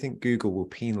 do you think Google will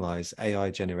penalize AI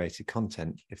generated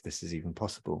content if this is even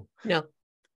possible? No.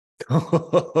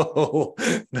 Oh,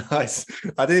 nice.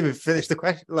 I didn't even finish the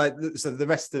question. Like, so the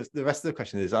rest of the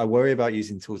question is, I worry about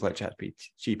using tools like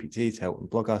ChatGPT to help with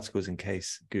blog articles in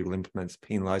case Google implements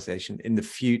penalization in the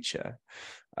future.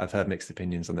 I've heard mixed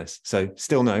opinions on this, so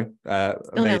still no.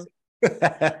 Amazing.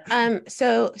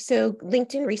 So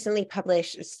LinkedIn recently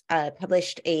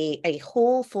published a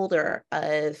whole folder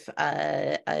of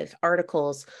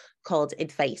articles called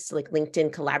advice, like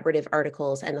LinkedIn collaborative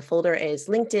articles, and the folder is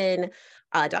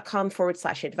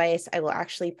linkedin.com/advice. I will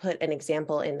actually put an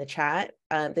example in the chat.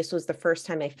 This was the first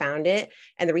time I found it,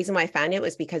 and the reason why I found it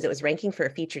was because it was ranking for a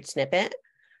featured snippet.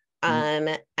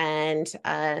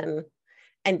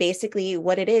 And basically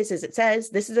what it is it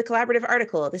says, this is a collaborative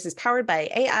article. This is powered by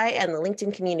AI and the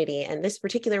LinkedIn community. And this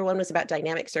particular one was about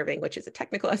dynamic serving, which is a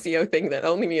technical SEO thing that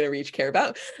only me and Areej care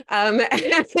about. And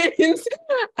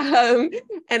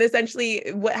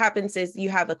essentially what happens is you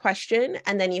have a question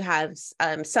and then you have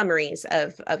summaries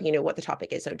of what the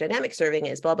topic is. So dynamic serving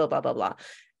is blah, blah, blah, blah, blah.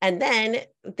 And then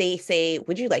they say,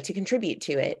 would you like to contribute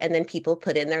to it? And then people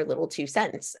put in their little 2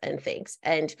 cents and things.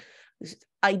 And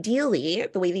ideally,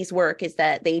 the way these work is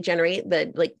that they generate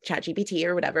like ChatGPT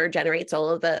or whatever generates all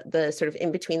of the sort of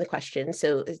in between the questions.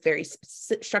 So it's very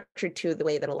structured to the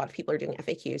way that a lot of people are doing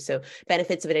FAQs. So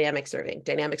benefits of a dynamic serving.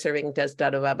 Dynamic serving does da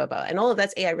da blah blah blah, and all of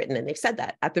that's AI written, and they've said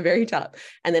that at the very top.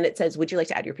 And then it says, "Would you like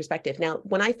to add your perspective?" Now,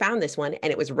 when I found this one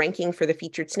and it was ranking for the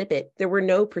featured snippet, there were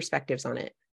no perspectives on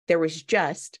it. There was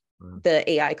just the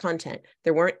AI content.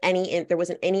 There wasn't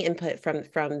any input from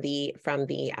the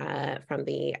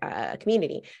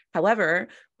community. However,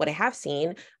 what I have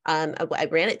seen, I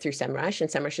ran it through SEMrush, and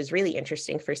SEMrush is really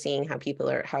interesting for seeing how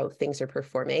things are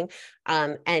performing.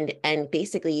 And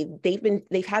basically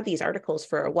they've had these articles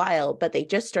for a while, but they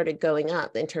just started going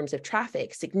up in terms of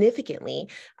traffic significantly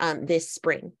this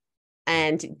spring.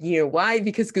 And you know why?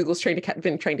 Because Google's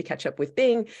been trying to catch up with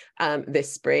Bing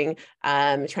this spring,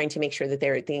 trying to make sure that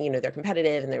they're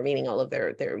competitive and they're meeting all of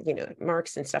their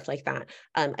marks and stuff like that.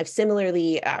 I've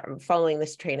similarly following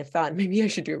this train of thought. Maybe I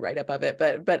should do a write up of it,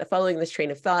 but following this train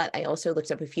of thought, I also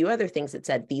looked up a few other things that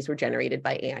said these were generated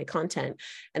by AI content,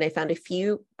 and I found a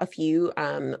few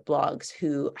blogs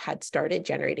who had started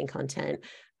generating content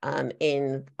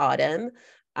in autumn.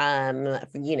 And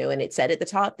it said at the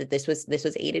top that this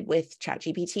was aided with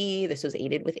ChatGPT, this was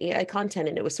aided with AI content,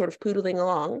 and it was sort of poodling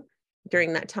along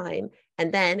during that time.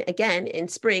 And then again in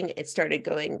spring, it started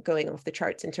going off the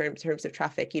charts in terms of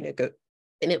traffic,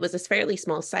 and it was a fairly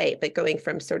small site, but going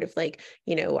from sort of like,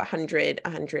 100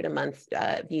 a month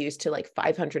views to like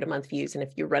 500 a month views. And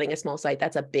if you're running a small site,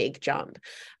 that's a big jump.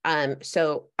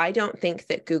 So I don't think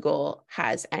that Google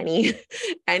has any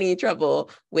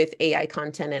trouble with AI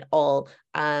content at all.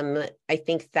 I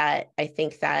think that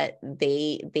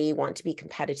they want to be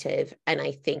competitive. And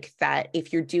I think that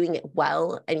if you're doing it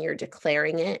well and you're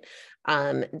declaring it,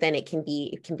 then it can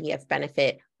be of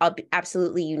benefit.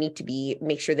 Absolutely, you need to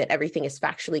make sure that everything is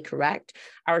factually correct.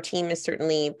 Our team has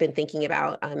certainly been thinking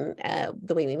about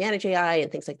the way we manage AI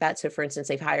and things like that. So for instance,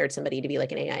 they've hired somebody to be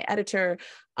like an AI editor.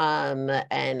 And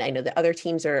I know that other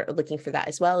teams are looking for that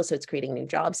as well. So it's creating new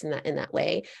jobs in that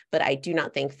way. But I do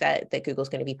not think that Google's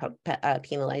going to be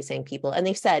penalizing people. And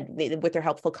they've said with their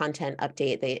helpful content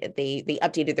update, they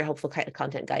updated their helpful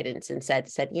content guidance and said,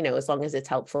 as long as it's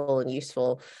helpful and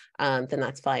useful, then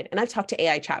that's fine. And I've talked to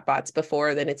AI chatbots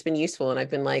before, then it's been useful. And I've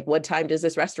been like, what time does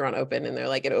this restaurant open? And they're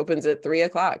like, it opens at 3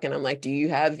 o'clock. And I'm like, do you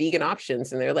have vegan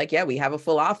options? And they're like, yeah, we have a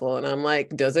falafel. And I'm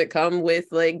like, does it come with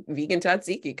like vegan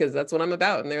tzatziki? Because that's what I'm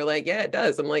about. And they're like, yeah, it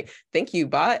does. I'm like, thank you,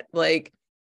 bot. Like,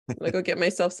 I'm gonna go get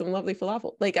myself some lovely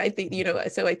falafel. Like, I think,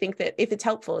 so I think that if it's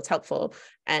helpful, it's helpful.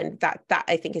 And that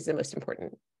I think is the most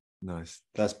important. Nice.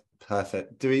 That's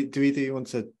perfect. Do you want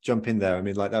to jump in there? I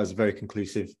mean, like, that was a very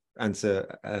conclusive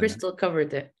answer. Crystal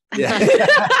covered it. Yeah.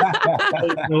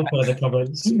 No further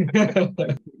comments. Nailed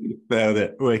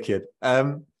it. Wicked.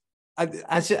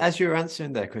 As you were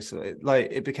answering there, Crystal,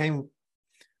 it became,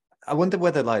 I wonder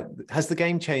whether has the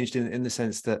game changed in the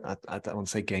sense that I don't want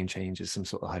to say game change is some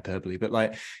sort of hyperbole, but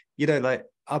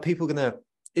are people gonna,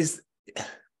 is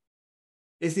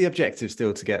the objective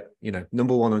still to get,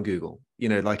 number 1 on Google,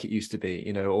 like it used to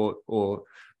be, or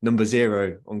number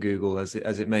 0 on Google as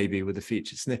it may be with the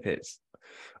featured snippets?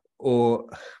 Or,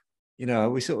 are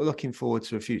we sort of looking forward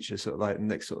to a future sort of like the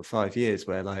next sort of 5 years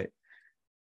where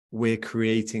we're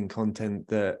creating content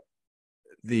that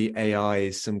the AI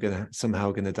is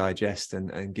somehow going to digest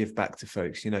and give back to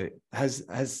folks?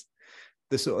 Has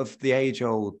the sort of the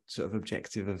age-old sort of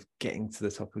objective of getting to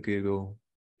the top of Google,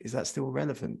 is that still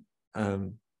relevant? I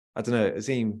don't know,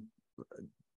 Azeem,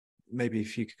 maybe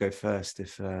if you could go first,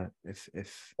 if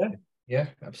Yeah,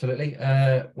 absolutely.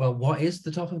 Well, what is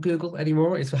the top of Google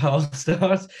anymore is how I'll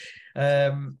start.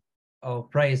 I'll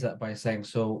praise that by saying,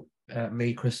 so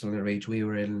me, Crystal and Areej, we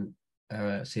were in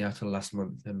Seattle last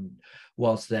month, and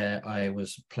whilst there I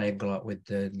was playing a lot with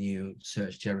the new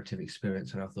search generative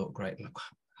experience, and I thought, great, look,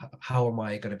 how am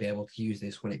I going to be able to use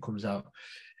this when it comes out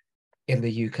in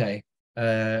the UK?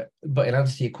 But in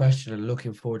answer to your question and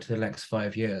looking forward to the next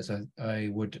 5 years, I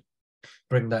would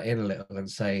bring that in a little and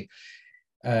say,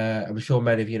 I'm sure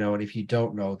many of you know, and if you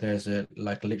don't know, there's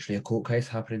literally a court case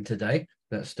happening today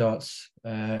that starts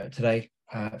today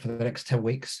for the next 10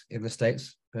 weeks in the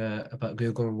States about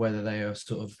Google and whether they are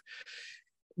sort of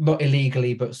not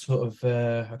illegally, but sort of,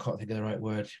 I can't think of the right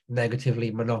word, negatively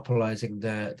monopolizing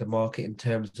the market in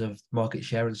terms of market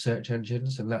share in search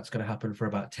engines. And that's going to happen for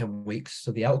about 10 weeks.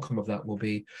 So the outcome of that will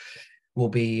be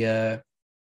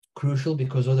crucial,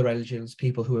 because other engines,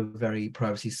 people who are very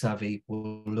privacy savvy,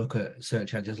 will look at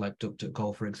search engines like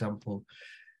DuckDuckGo, for example,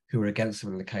 who are against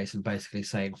them in the case, and basically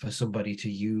saying for somebody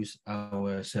to use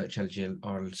our search engine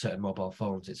on certain mobile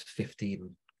phones, it's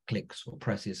 15 clicks or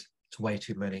presses. It's way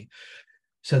too many.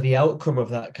 So the outcome of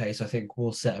that case, I think,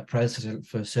 will set a precedent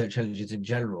for search engines in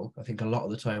general. I think a lot of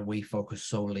the time we focus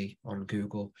solely on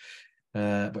Google.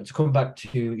 But to come back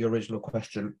to your original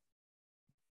question,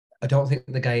 I don't think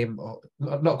the game,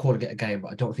 I'm not calling it a game,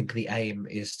 but I don't think the aim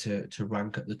is to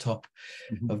rank at the top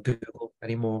of Google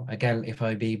anymore. Again, if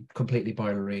I be completely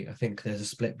binary, I think there's a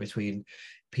split between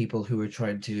people who are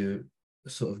trying to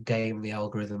sort of game the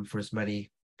algorithm for as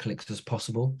many clicks as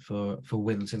possible for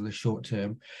wins in the short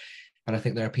term. And I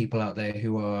think there are people out there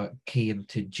who are keen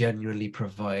to genuinely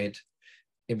provide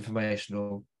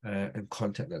informational and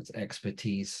content that's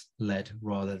expertise led,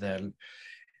 rather than,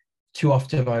 too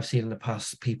often I've seen in the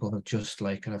past, people have just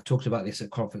like, and I've talked about this at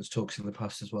conference talks in the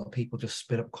past as well, people just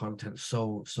spin up content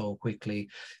so quickly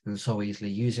and so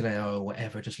easily using AI or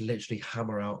whatever, just literally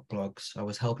hammer out blogs. I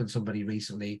was helping somebody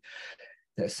recently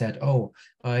that said, oh,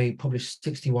 I published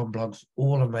 61 blogs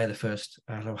all on May the 1st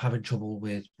and I'm having trouble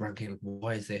with ranking.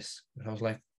 Why is this? And I was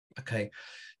like, okay,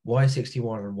 why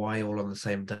 61 and why all on the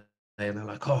same day? And they're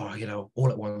like, oh, you know, all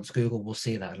at once, Google will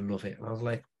see that and love it. And I was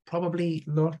like, probably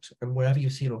not. And wherever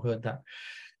you've seen or heard that,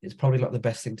 it's probably not the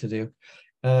best thing to do.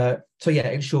 So yeah,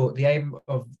 in short, the aim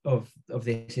of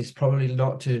this is probably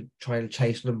not to try and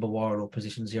chase number one or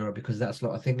position 0, because that's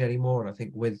not a thing anymore. And I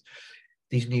think with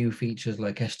these new features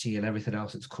like SG and everything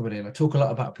else that's coming in, I talk a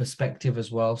lot about perspective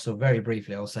as well. So very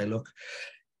briefly, I'll say, look,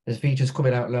 there's features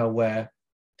coming out now where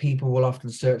people will often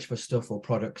search for stuff or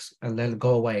products and then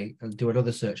go away and do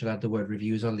another search and add the word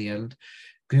reviews on the end.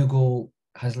 Google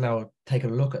has now taken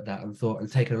a look at that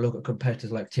and taken a look at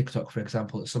competitors like TikTok, for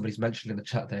example, that somebody's mentioned in the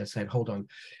chat there, saying, hold on,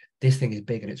 this thing is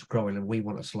big and it's growing and we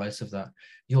want a slice of that.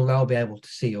 You'll now be able to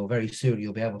see, or very soon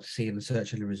you'll be able to see in the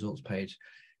search and the results page,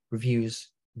 reviews,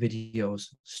 videos,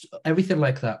 everything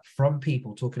like that from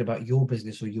people talking about your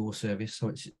business or your service.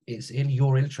 So it's in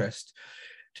your interest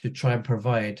to try and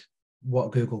provide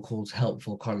what Google calls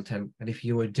helpful content. And if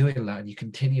you are doing that and you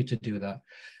continue to do that,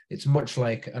 it's much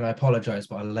like, and I apologize,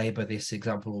 but I labor this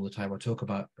example all the time. I talk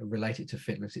about, relate it to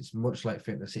fitness. It's much like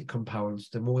fitness. It compounds.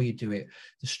 The more you do it,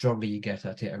 the stronger you get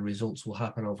at it, and results will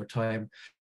happen over time.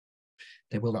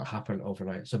 They will not happen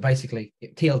overnight. So basically,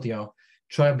 TLDR,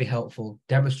 try and be helpful,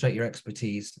 demonstrate your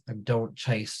expertise, and don't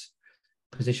chase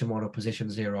position 1 or position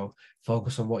 0.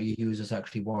 Focus on what your users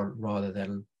actually want, rather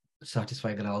than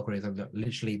satisfying an algorithm that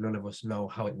literally none of us know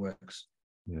how it works.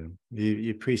 Yeah,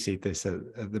 you precede this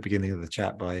at the beginning of the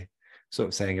chat by sort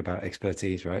of saying about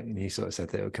expertise, right? And you sort of said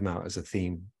that it would come out as a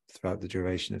theme throughout the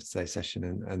duration of today's session,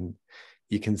 and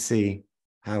you can see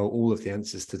how all of the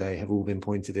answers today have all been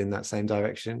pointed in that same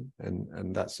direction,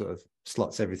 and that sort of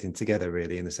slots everything together,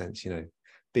 really, in a sense. You know,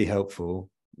 be helpful,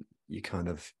 you kind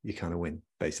of win,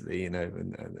 basically, you know.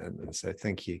 And so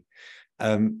thank you.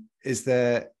 Is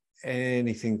there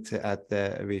anything to add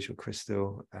there, Areej or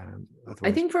Crystal?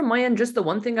 I think from my end, just the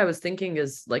one thing I was thinking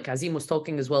is, like Azeem was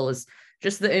talking as well, is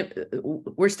just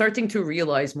we're starting to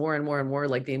realize more and more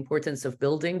like the importance of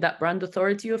building that brand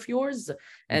authority of yours.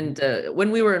 And when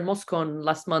we were in MosCon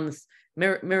last month,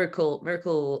 Miracle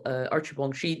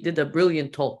Archibong, she did a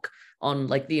brilliant talk on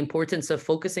like the importance of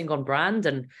focusing on brand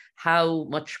and how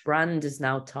much brand is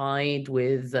now tied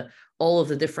with all of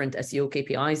the different SEO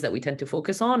KPIs that we tend to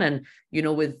focus on. And, you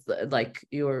know, with like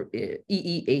your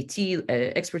EEAT,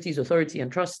 expertise, authority,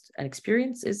 and trust and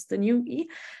experience is the new E.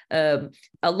 A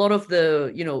lot of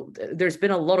the, you know, there's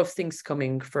been a lot of things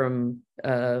coming from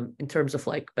in terms of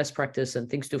like best practice and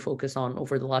things to focus on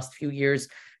over the last few years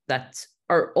that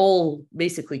are all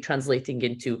basically translating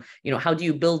into, you know, how do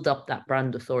you build up that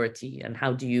brand authority, and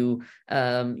how do you,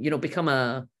 you know, become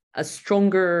a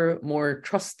stronger, more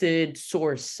trusted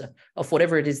source of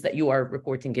whatever it is that you are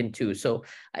reporting into. So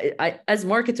I as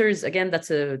marketers, again,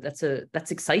 that's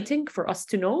exciting for us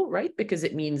to know, right? Because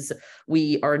it means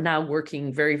we are now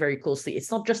working very, very closely.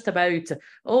 It's not just about,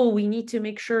 oh, we need to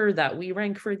make sure that we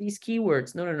rank for these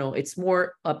keywords. No. It's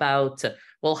more about,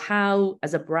 well, how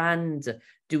as a brand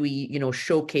do we, you know,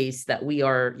 showcase that we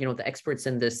are, you know, the experts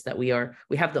in this, that we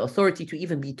have the authority to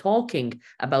even be talking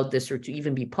about this or to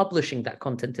even be publishing that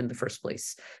content in the first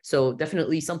place. So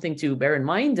definitely something to bear in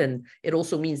mind. And it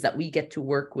also means that we get to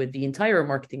work with the entire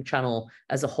marketing channel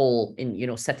as a whole in, you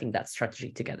know, setting that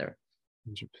strategy together.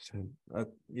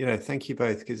 100%. Thank you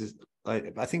both, because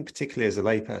I think particularly as a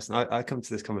layperson, I come to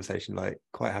this conversation like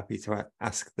quite happy to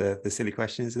ask the silly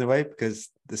questions in a way, because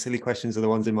the silly questions are the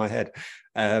ones in my head.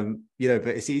 But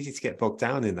it's easy to get bogged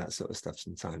down in that sort of stuff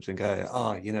sometimes and go,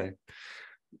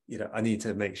 I need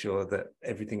to make sure that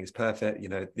everything is perfect.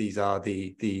 These are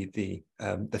the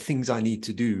things I need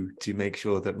to do to make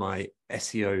sure that my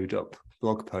SEO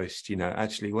blog post,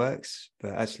 actually works.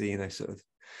 But actually, sort of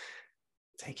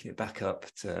taking it back up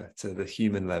to the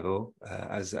human level,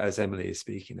 as Emily is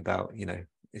speaking about,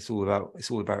 it's all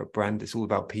about brand, it's all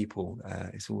about people,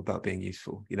 it's all about being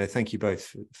useful. Thank you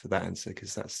both for that answer,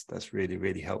 because that's really,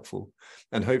 really helpful,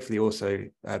 and hopefully also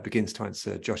begins to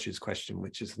answer Josh's question,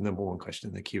 which is the number one question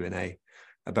in the Q&A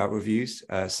about reviews.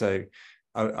 So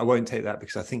I won't take that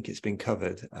because I think it's been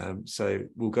covered. So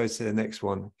we'll go to the next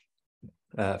one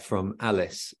from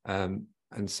Alice, and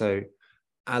so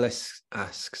Alice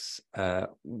asks,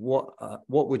 what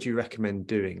would you recommend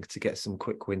doing to get some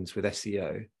quick wins with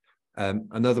SEO?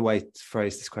 Another way to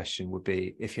phrase this question would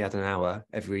be, if you had an hour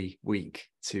every week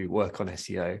to work on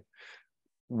SEO,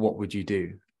 what would you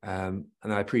do? And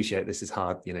I appreciate this is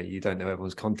hard, you don't know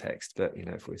everyone's context, but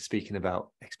if we're speaking about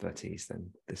expertise,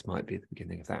 then this might be the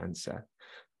beginning of that answer.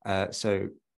 So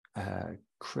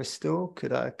Crystal,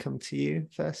 could I come to you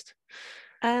first?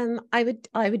 I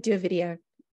would do a video.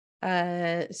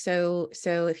 So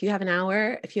if you have an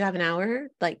hour,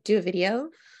 like, do a video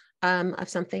of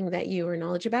something that you are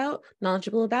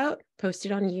knowledgeable about, post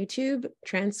it on YouTube,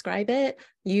 transcribe it,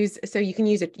 you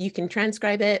can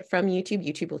transcribe it from YouTube.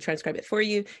 YouTube will transcribe it for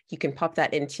you. You can pop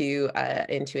that into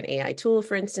an AI tool,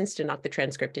 for instance, to knock the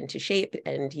transcript into shape,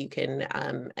 and you can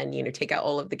take out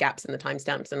all of the gaps and the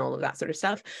timestamps and all of that sort of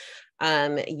stuff.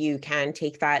 You can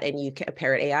take that and you can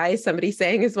parrot AI, is somebody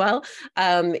saying as well.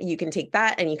 You can take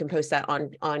that and you can post that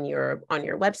on your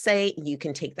website. You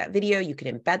can take that video, you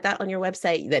can embed that on your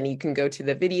website. Then you can go to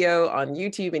the video on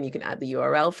YouTube and you can add the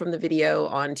URL from the video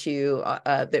onto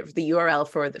the URL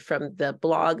from the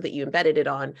blog that you embedded it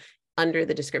on under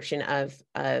the description of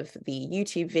the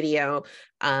YouTube video.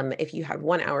 If you have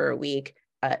 1 hour a week,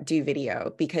 do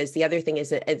video, because the other thing is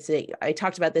that I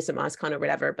talked about this at MozCon or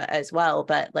whatever,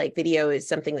 but like, video is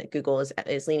something that Google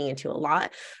is leaning into a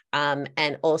lot.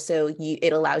 And also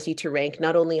it allows you to rank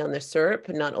not only on the SERP,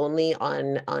 not only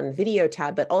on video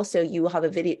tab, but also you will have a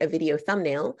video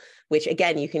thumbnail, which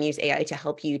again, you can use AI to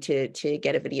help you to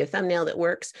get a video thumbnail that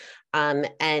works. And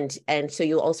so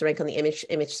you'll also rank on the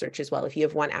image search as well if you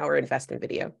have 1 hour invest in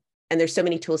video. And there's so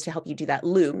many tools to help you do that.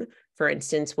 Loom, for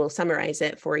instance, will summarize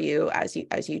it for you as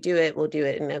you do it. We'll do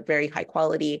it in a very high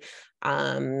quality,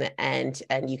 and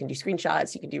you can do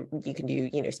screenshots. You can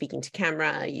do speaking to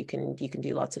camera. You can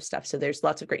do lots of stuff. So there's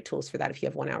lots of great tools for that if you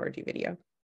have 1 hour to do video.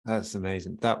 That's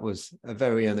amazing. That was a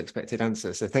very unexpected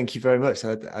answer. So thank you very much.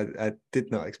 I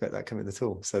did not expect that coming at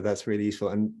all. So that's really useful.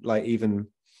 And like, even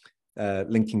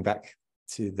linking back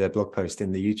to the blog post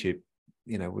in the YouTube,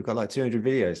 we've got like 200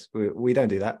 videos. We don't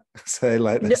do that. So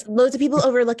like, loads of people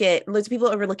overlook it.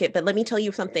 But let me tell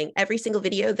you something. Every single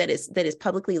video that is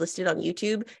publicly listed on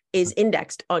YouTube is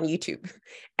indexed on YouTube,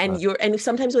 and and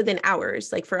sometimes within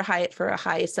hours. Like for a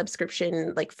high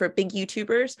subscription, like for big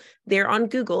YouTubers, they're on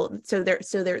Google, so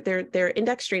they're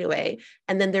indexed straight away,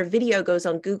 and then their video goes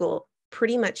on Google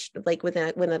pretty much like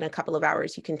within a couple of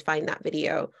hours. You can find that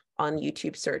video on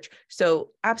YouTube search. So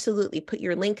absolutely put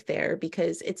your link there,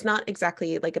 because it's not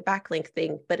exactly like a backlink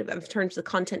thing, but in terms of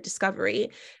content discovery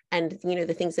and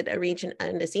the things that Areej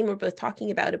and Azeem were both talking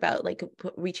about like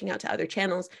reaching out to other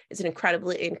channels, is an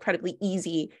incredibly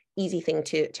easy thing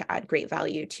to add great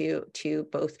value to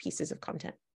both pieces of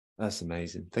content. That's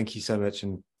amazing. Thank you so much.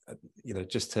 And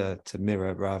just to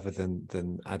mirror rather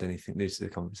than add anything new to the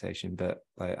conversation, but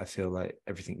I feel like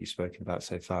everything you've spoken about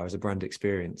so far as a brand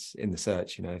experience in the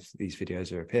search, if these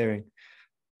videos are appearing,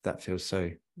 that feels so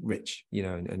rich,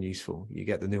 and useful. You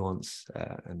get the nuance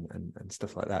and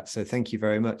stuff like that. So thank you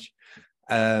very much.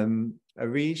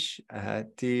 Areej,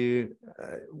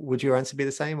 would your answer be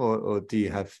the same, or do you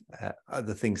have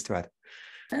other things to add?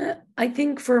 I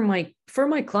think for my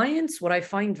clients, what I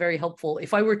find very helpful,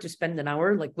 if I were to spend an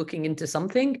hour like looking into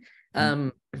something,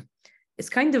 it's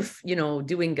kind of,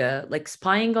 doing like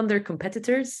spying on their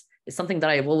competitors is something that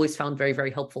I've always found very,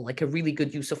 very helpful, like a really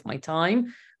good use of my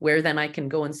time. where then I can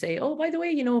go and say, oh, by the way,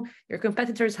 you know, your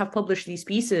competitors have published these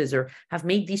pieces or have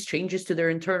made these changes to their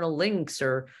internal links,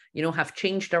 or, you know, have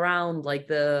changed around like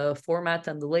the format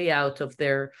and the layout of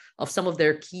some of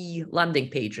their key landing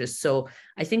pages. So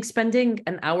I think spending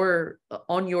an hour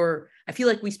on I feel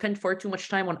like we spend far too much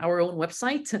time on our own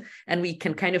website, and we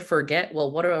can kind of forget,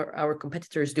 well, what are our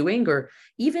competitors doing? Or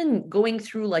even going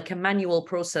through like a manual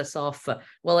process of,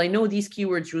 well, I know these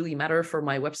keywords really matter for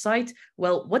my website.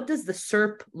 Well, what does the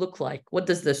SERP look like? What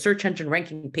does the search engine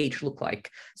ranking page look like?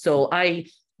 So I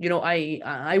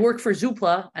work for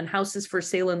Zoopla, and houses for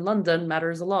sale in London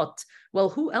matters a lot. Well,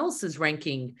 who else is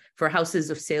ranking for houses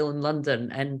of sale in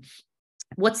London? And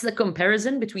what's the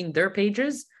comparison between their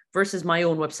pages versus my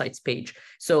own website's page?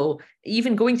 So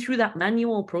even going through that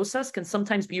manual process can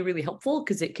sometimes be really helpful,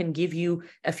 because it can give you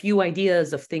a few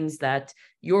ideas of things that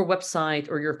your website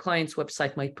or your client's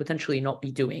website might potentially not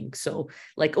be doing. So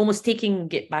like almost taking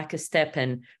it back a step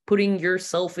and putting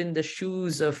yourself in the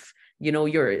shoes of, you know,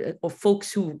 of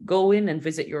folks who go in and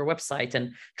visit your website,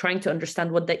 and trying to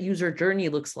understand what that user journey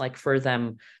looks like for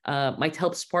them might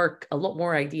help spark a lot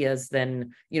more ideas than,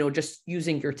 you know, just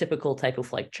using your typical type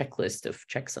of like checklist of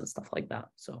checks and stuff like that.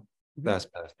 So that's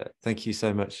perfect. Thank you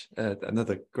so much.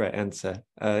 Another great answer.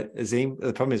 Azeem,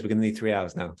 the problem is we're going to need 3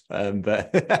 hours now.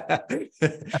 But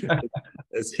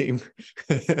Azeem.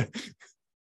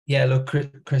 Yeah, look,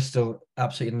 Crystal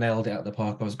absolutely nailed it out the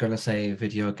park. I was going to say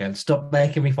video again. Stop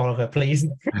making me follow her, please.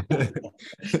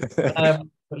 But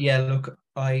yeah, look,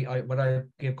 I when I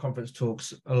give conference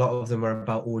talks, a lot of them are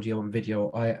about audio and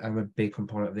video. I am a big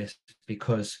component of this,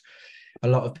 because a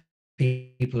lot of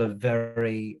people are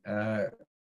very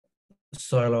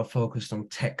solo focused on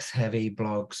text heavy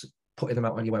blogs, putting them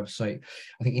out on your website.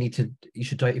 I think you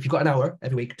should, if you've got an hour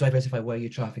every week, diversify where your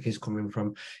traffic is coming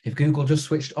from. If Google just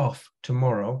switched off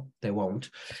tomorrow, they won't.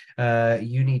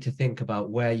 You need to think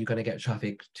about where you're going to get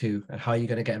traffic to, and how you're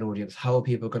going to get an audience. How are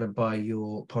people going to buy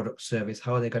your product, service?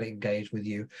 How are they going to engage with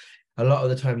you? A lot of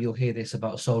the time you'll hear this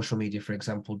about social media, for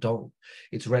example.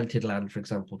 It's rented land, for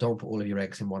example. Don't put all of your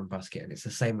eggs in one basket. And it's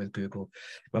the same with Google.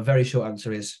 My very short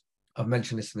answer is, I've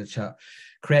mentioned this in the chat,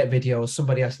 create videos.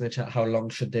 Somebody asked in the chat, how long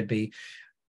should they be?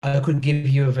 I could give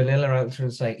you a vanilla answer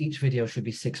and say each video should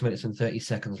be 6 minutes and 30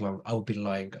 seconds long. I would be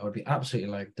lying. I would be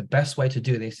absolutely lying. The best way to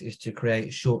do this is to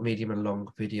create short, medium, and long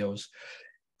videos.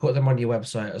 Put them on your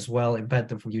website as well, embed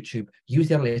them from YouTube. Use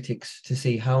the analytics to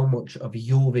see how much of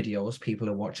your videos people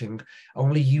are watching.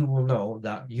 Only you will know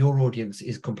that your audience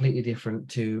is completely different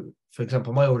to, for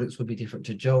example, my audience would be different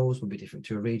to Joe's, would be different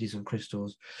to Areej's and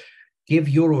Crystal's. Give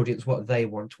your audience what they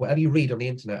want. Whatever you read on the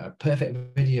internet, a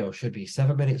perfect video should be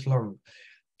 7 minutes long.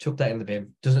 Chuck that in the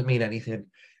bin. Doesn't mean anything.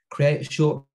 Create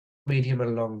short, medium,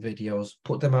 and long videos.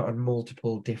 Put them out on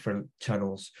multiple different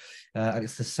channels. And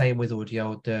it's the same with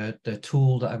audio. The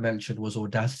tool that I mentioned was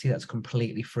Audacity. That's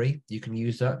completely free. You can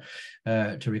use that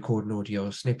to record an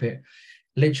audio snippet.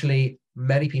 Literally,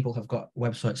 many people have got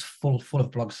websites full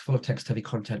of blogs, full of text-heavy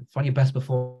content. Find your best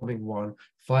performing one.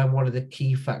 Find one of the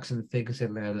key facts and figures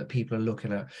in there that people are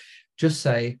looking at. Just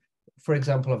say, for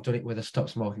example, I've done it with a stop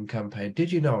smoking campaign. Did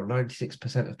you know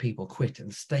 96% of people quit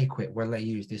and stay quit when they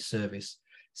use this service?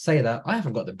 Say that. I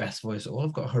haven't got the best voice at all.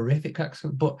 I've got a horrific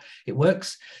accent, but it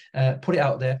works. Put it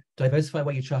out there. Diversify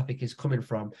where your traffic is coming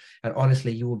from. And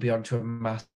honestly, you will be onto a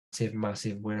massive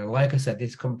winner. Like I said,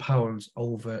 this compounds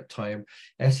over time.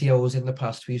 SEOs in the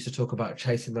past, we used to talk about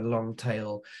chasing the long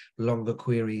tail, longer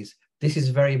queries. This is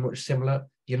very much similar.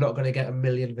 You're not going to get 1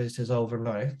 million visitors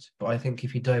overnight, but I think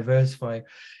if you diversify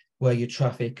where your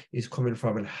traffic is coming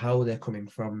from and how they're coming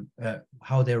from,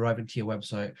 how they arrive into your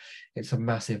website, it's a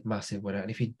massive winner.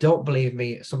 And if you don't believe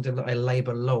me, something that I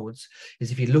labor loads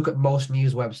is, if you look at most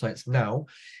news websites now,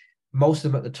 most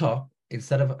of them at the top,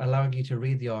 instead of allowing you to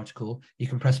read the article, you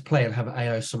can press play and have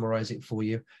AI summarize it for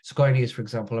you. Sky News, for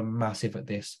example, are massive at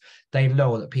this. They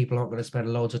know that people aren't going to spend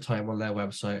loads of time on their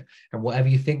website. And whatever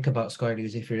you think about Sky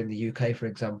News, if you're in the UK, for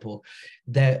example,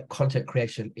 their content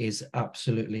creation is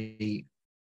absolutely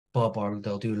bob on.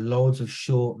 They'll do loads of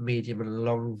short, medium, and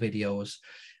long videos.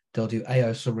 They'll do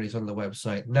AI summaries on the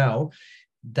website. Now,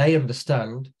 they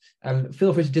understand, and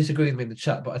feel free to disagree with me in the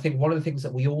chat, but I think one of the things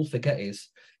that we all forget is,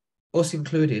 us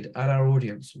included and our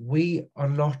audience, we are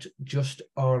not just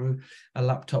on a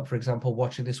laptop, for example,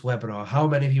 watching this webinar. How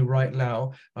many of you right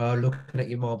now are looking at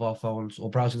your mobile phones or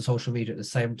browsing social media at the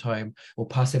same time, or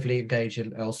passively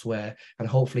engaging elsewhere, and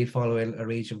hopefully following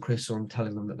Areej and Crystal and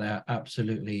telling them that they're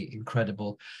absolutely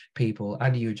incredible people?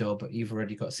 And you, Joe, but you've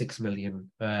already got 6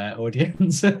 million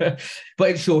audience. But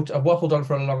in short, I've waffled on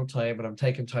for a long time and I'm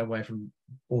taking time away from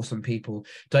awesome people.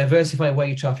 Diversify where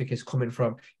your traffic is coming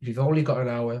from. If you've only got an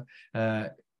hour,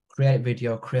 create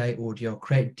video, create audio,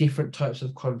 create different types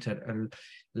of content, and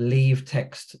leave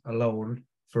text alone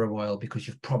for a while, because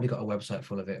you've probably got a website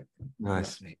full of it.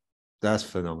 Nice. That's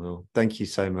phenomenal. Thank you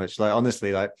so much. Like,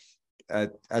 honestly, like,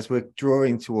 as we're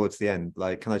drawing towards the end,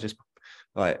 like, can I just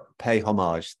like pay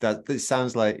homage? That this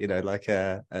sounds like, you know, like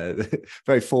a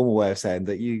very formal way of saying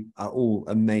that you are all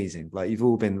amazing. Like, you've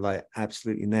all been like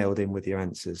absolutely nailed in with your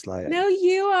answers. Like, No,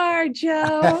 you are,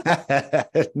 Joe.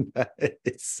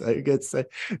 it's so good. So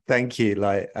thank you.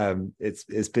 Like,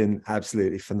 it's been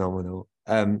absolutely phenomenal.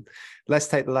 Let's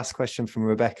take the last question from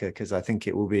Rebecca, because I think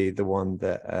it will be the one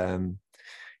that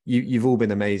you've all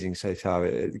been amazing so far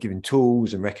at giving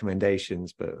tools and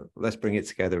recommendations, but let's bring it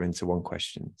together into one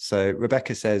question. So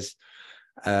Rebecca says,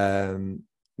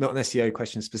 not an SEO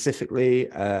question specifically,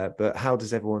 but how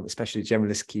does everyone, especially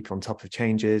generalists, keep on top of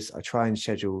changes? I try and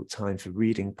schedule time for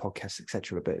reading, podcasts,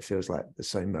 etc., but it feels like there's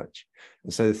so much.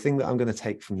 And so the thing that I'm going to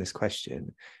take from this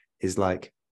question is,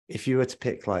 like, if you were to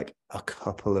pick like a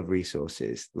couple of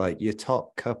resources, like your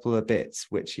top couple of bits,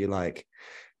 which you're like,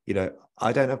 you know,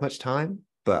 I don't have much time,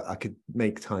 but I could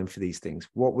make time for these things,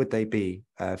 what would they be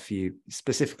for you,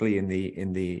 specifically in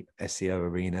the SEO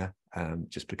arena?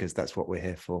 Just because that's what we're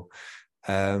here for.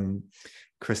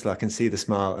 Crystal, I can see the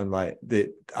smile, and like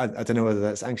I don't know whether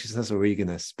that's anxiousness or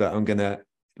eagerness, but I'm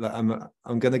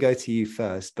gonna go to you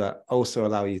first, but also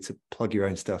allow you to plug your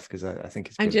own stuff, because I think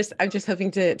it's brilliant. I'm just hoping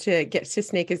to get to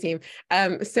Snake Azeem.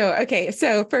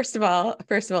 So first of all,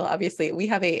 obviously we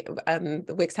have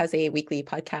Wix has a weekly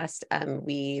podcast.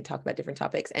 We talk about different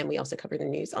topics, and we also cover the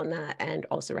news on that, and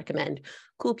also recommend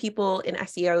cool people in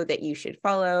SEO that you should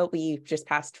follow. We've just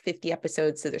passed 50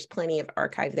 episodes, so there's plenty of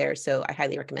archive there. So I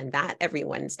highly recommend that every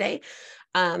Wednesday.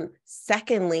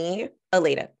 Secondly,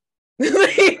 Aleda.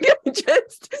 Like,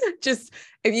 just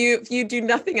if you do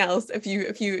nothing else, if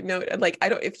you know, like,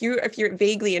 if you're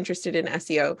vaguely interested in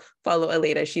SEO, follow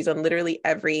Aleda. She's on literally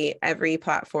every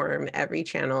platform, every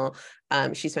channel.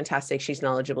 She's fantastic. She's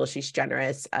knowledgeable. She's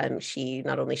generous. She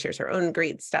not only shares her own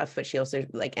great stuff, but she also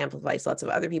like amplifies lots of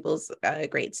other people's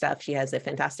great stuff. She has a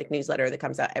fantastic newsletter that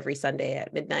comes out every Sunday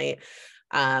at midnight.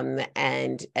 And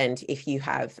if you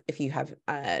have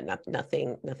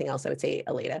nothing else, I would say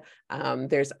Aleda.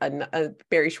 There's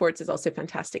Barry Schwartz is also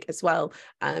fantastic as well.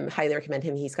 Highly recommend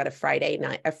him. He's got a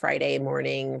Friday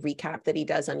morning recap that he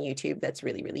does on YouTube that's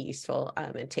really, really useful.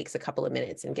 It takes a couple of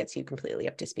minutes and gets you completely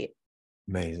up to speed.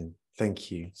 Amazing.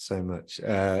 Thank you so much.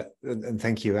 And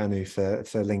thank you, Anu, for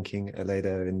linking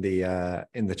Aleda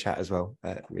in the chat as well.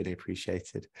 Really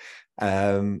appreciated.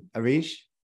 Areej?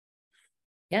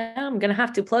 Yeah, I'm going to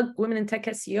have to plug Women in Tech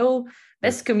SEO,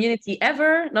 best community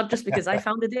ever, not just because I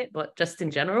founded it, but just in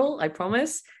general, I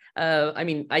promise. I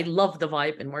mean, I love the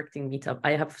Vibe and Marketing Meetup.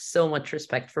 I have so much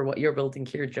respect for what you're building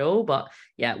here, Joe. But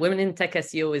yeah, Women in Tech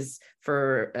SEO is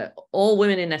for all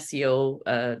women in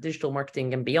SEO, digital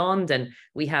marketing and beyond. And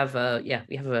we have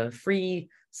a free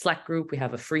Slack group. We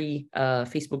have a free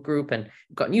Facebook group, and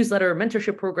we've got newsletter,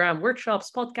 mentorship program,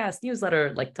 workshops, podcast,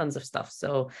 newsletter, like tons of stuff.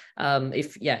 So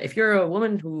if you're a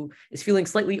woman who is feeling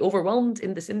slightly overwhelmed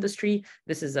in this industry,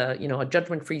 this is a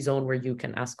judgment-free zone where you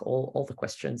can ask all the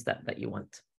questions that you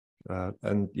want.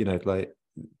 And like,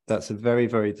 that's a very,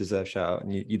 very deserved shout out,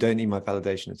 and you don't need my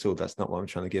validation at all. That's not what I'm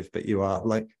trying to give, but you are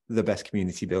like the best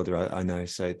community builder I know.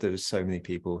 So there's so many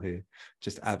people who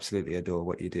just absolutely adore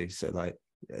what you do. So like,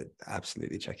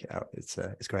 absolutely check it out. It's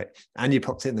great. And you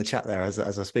popped it in the chat there as I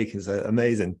was speaking, so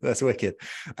amazing. That's wicked.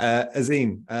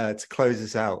 Azeem, to close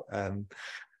us out,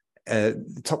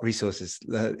 top resources,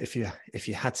 if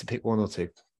you had to pick one or two.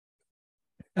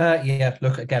 Yeah,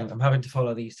 look, again, I'm having to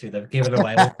follow these two. They've given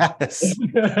away.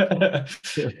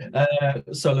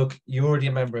 So look, you're already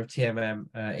a member of TMM.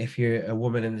 If you're a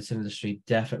woman in this industry,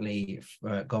 definitely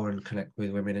go and connect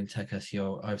with Women in Tech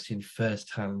SEO. I've seen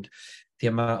firsthand the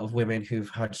amount of women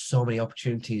who've had so many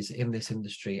opportunities in this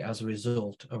industry as a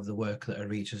result of the work that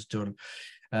Areej has done.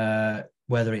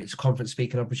 Whether it's conference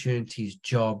speaking opportunities,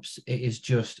 jobs, it is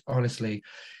just honestly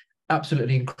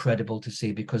absolutely incredible to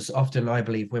see, because often I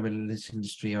believe women in this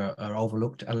industry are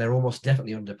overlooked, and they're almost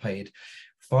definitely underpaid.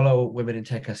 Follow Women in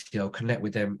Tech SEO, connect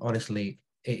with them. Honestly,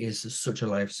 it is such a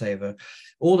lifesaver.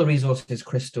 All the resources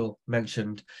Crystal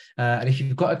mentioned, and if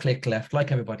you've got a click left,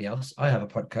 like everybody else, I have a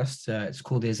podcast. It's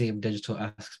called the Azeem Digital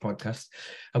Asks Podcast.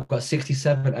 I've got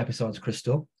 67 episodes,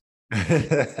 Crystal.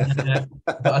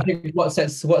 But I think what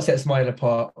sets mine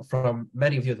apart from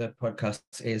many of the other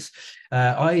podcasts is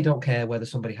I don't care whether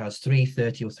somebody has 3,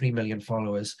 30 or 3 million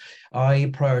followers.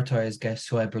 I prioritize guests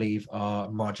who I believe are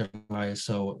marginalized.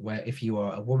 So where if you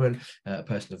are a woman, a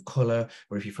person of color,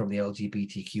 or if you're from the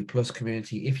LGBTQ plus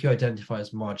community, if you identify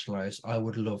as marginalized, I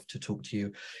would love to talk to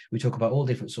you. We talk about all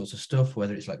different sorts of stuff,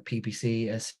 whether it's like PPC,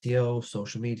 SEO,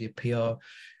 social media, PR.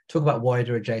 Talk about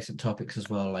wider adjacent topics as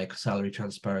well, like salary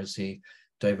transparency,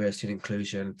 diversity and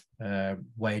inclusion,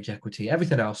 wage equity,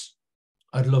 everything else.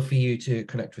 I'd love for you to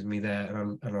connect with me there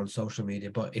and on social media.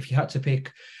 But if you had to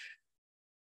pick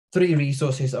 3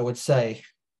 resources, I would say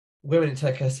Women in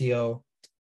Tech SEO,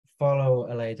 follow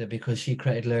Aleda because she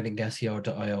created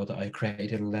learningseo.io that I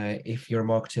created. And if you're a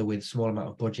marketer with small amount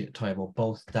of budget, time, or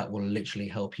both, that will literally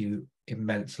help you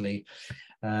immensely.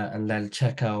 And then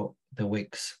check out the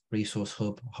Wix Resource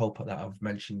Hub. Hope that I've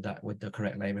mentioned that with the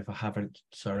correct name. If I haven't,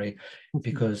 sorry,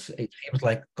 because it seems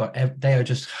like they are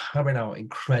just hammering out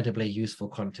incredibly useful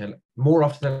content. More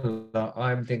often than not,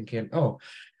 I'm thinking, oh,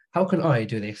 how can I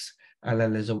do this? And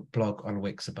then there's a blog on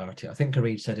Wix about it. I think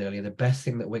Areej said earlier, the best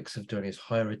thing that Wix have done is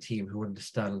hire a team who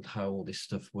understand how all this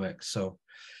stuff works. So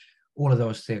all of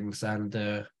those things. And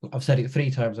I've said it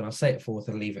 3 times and I'll say it 4th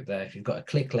and leave it there. If you've got a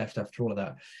click left after all of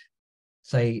that,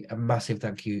 say a massive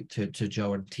thank you to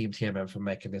Joe and Team TMM for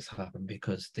making this happen,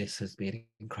 because this has been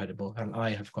incredible. And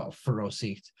I have got a front row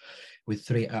seat with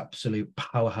 3 absolute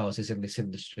powerhouses in this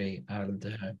industry. And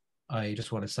I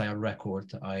just want to say on record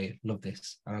that I love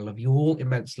this and I love you all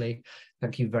immensely.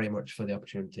 Thank you very much for the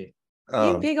opportunity.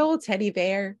 You big old teddy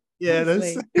bear. Yeah,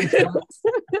 that's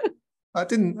I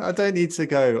don't need to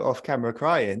go off camera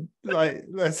crying. Like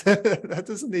that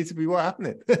doesn't need to be what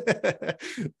happening.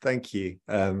 Thank you.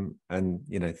 And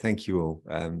thank you all.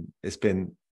 It's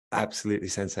been absolutely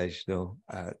sensational.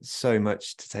 So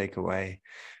much to take away,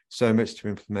 so much to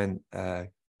implement.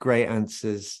 Great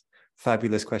answers,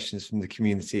 fabulous questions from the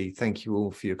community. Thank you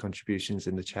all for your contributions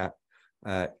in the chat.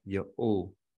 You're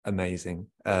all amazing.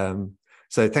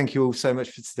 So thank you all so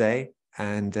much for today.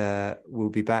 And we'll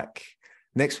be back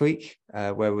next week,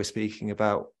 where we're speaking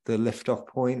about the lift-off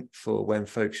point for when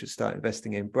folks should start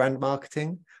investing in brand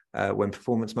marketing, when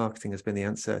performance marketing has been the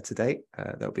answer to date.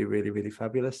 That'll be really, really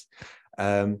fabulous.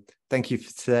 Thank you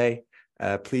for today.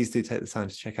 Please do take the time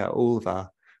to check out all of our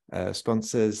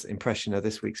sponsors. Impression are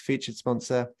this week's featured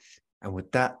sponsor. And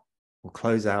with that, we'll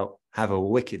close out. Have a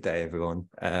wicked day, everyone,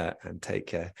 and take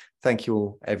care. Thank you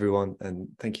all, everyone. And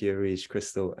thank you, Areej,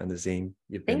 Crystal, and Azeem.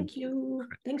 Thank you.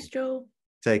 Thanks, Joe.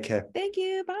 Take care. Thank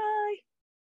you. Bye.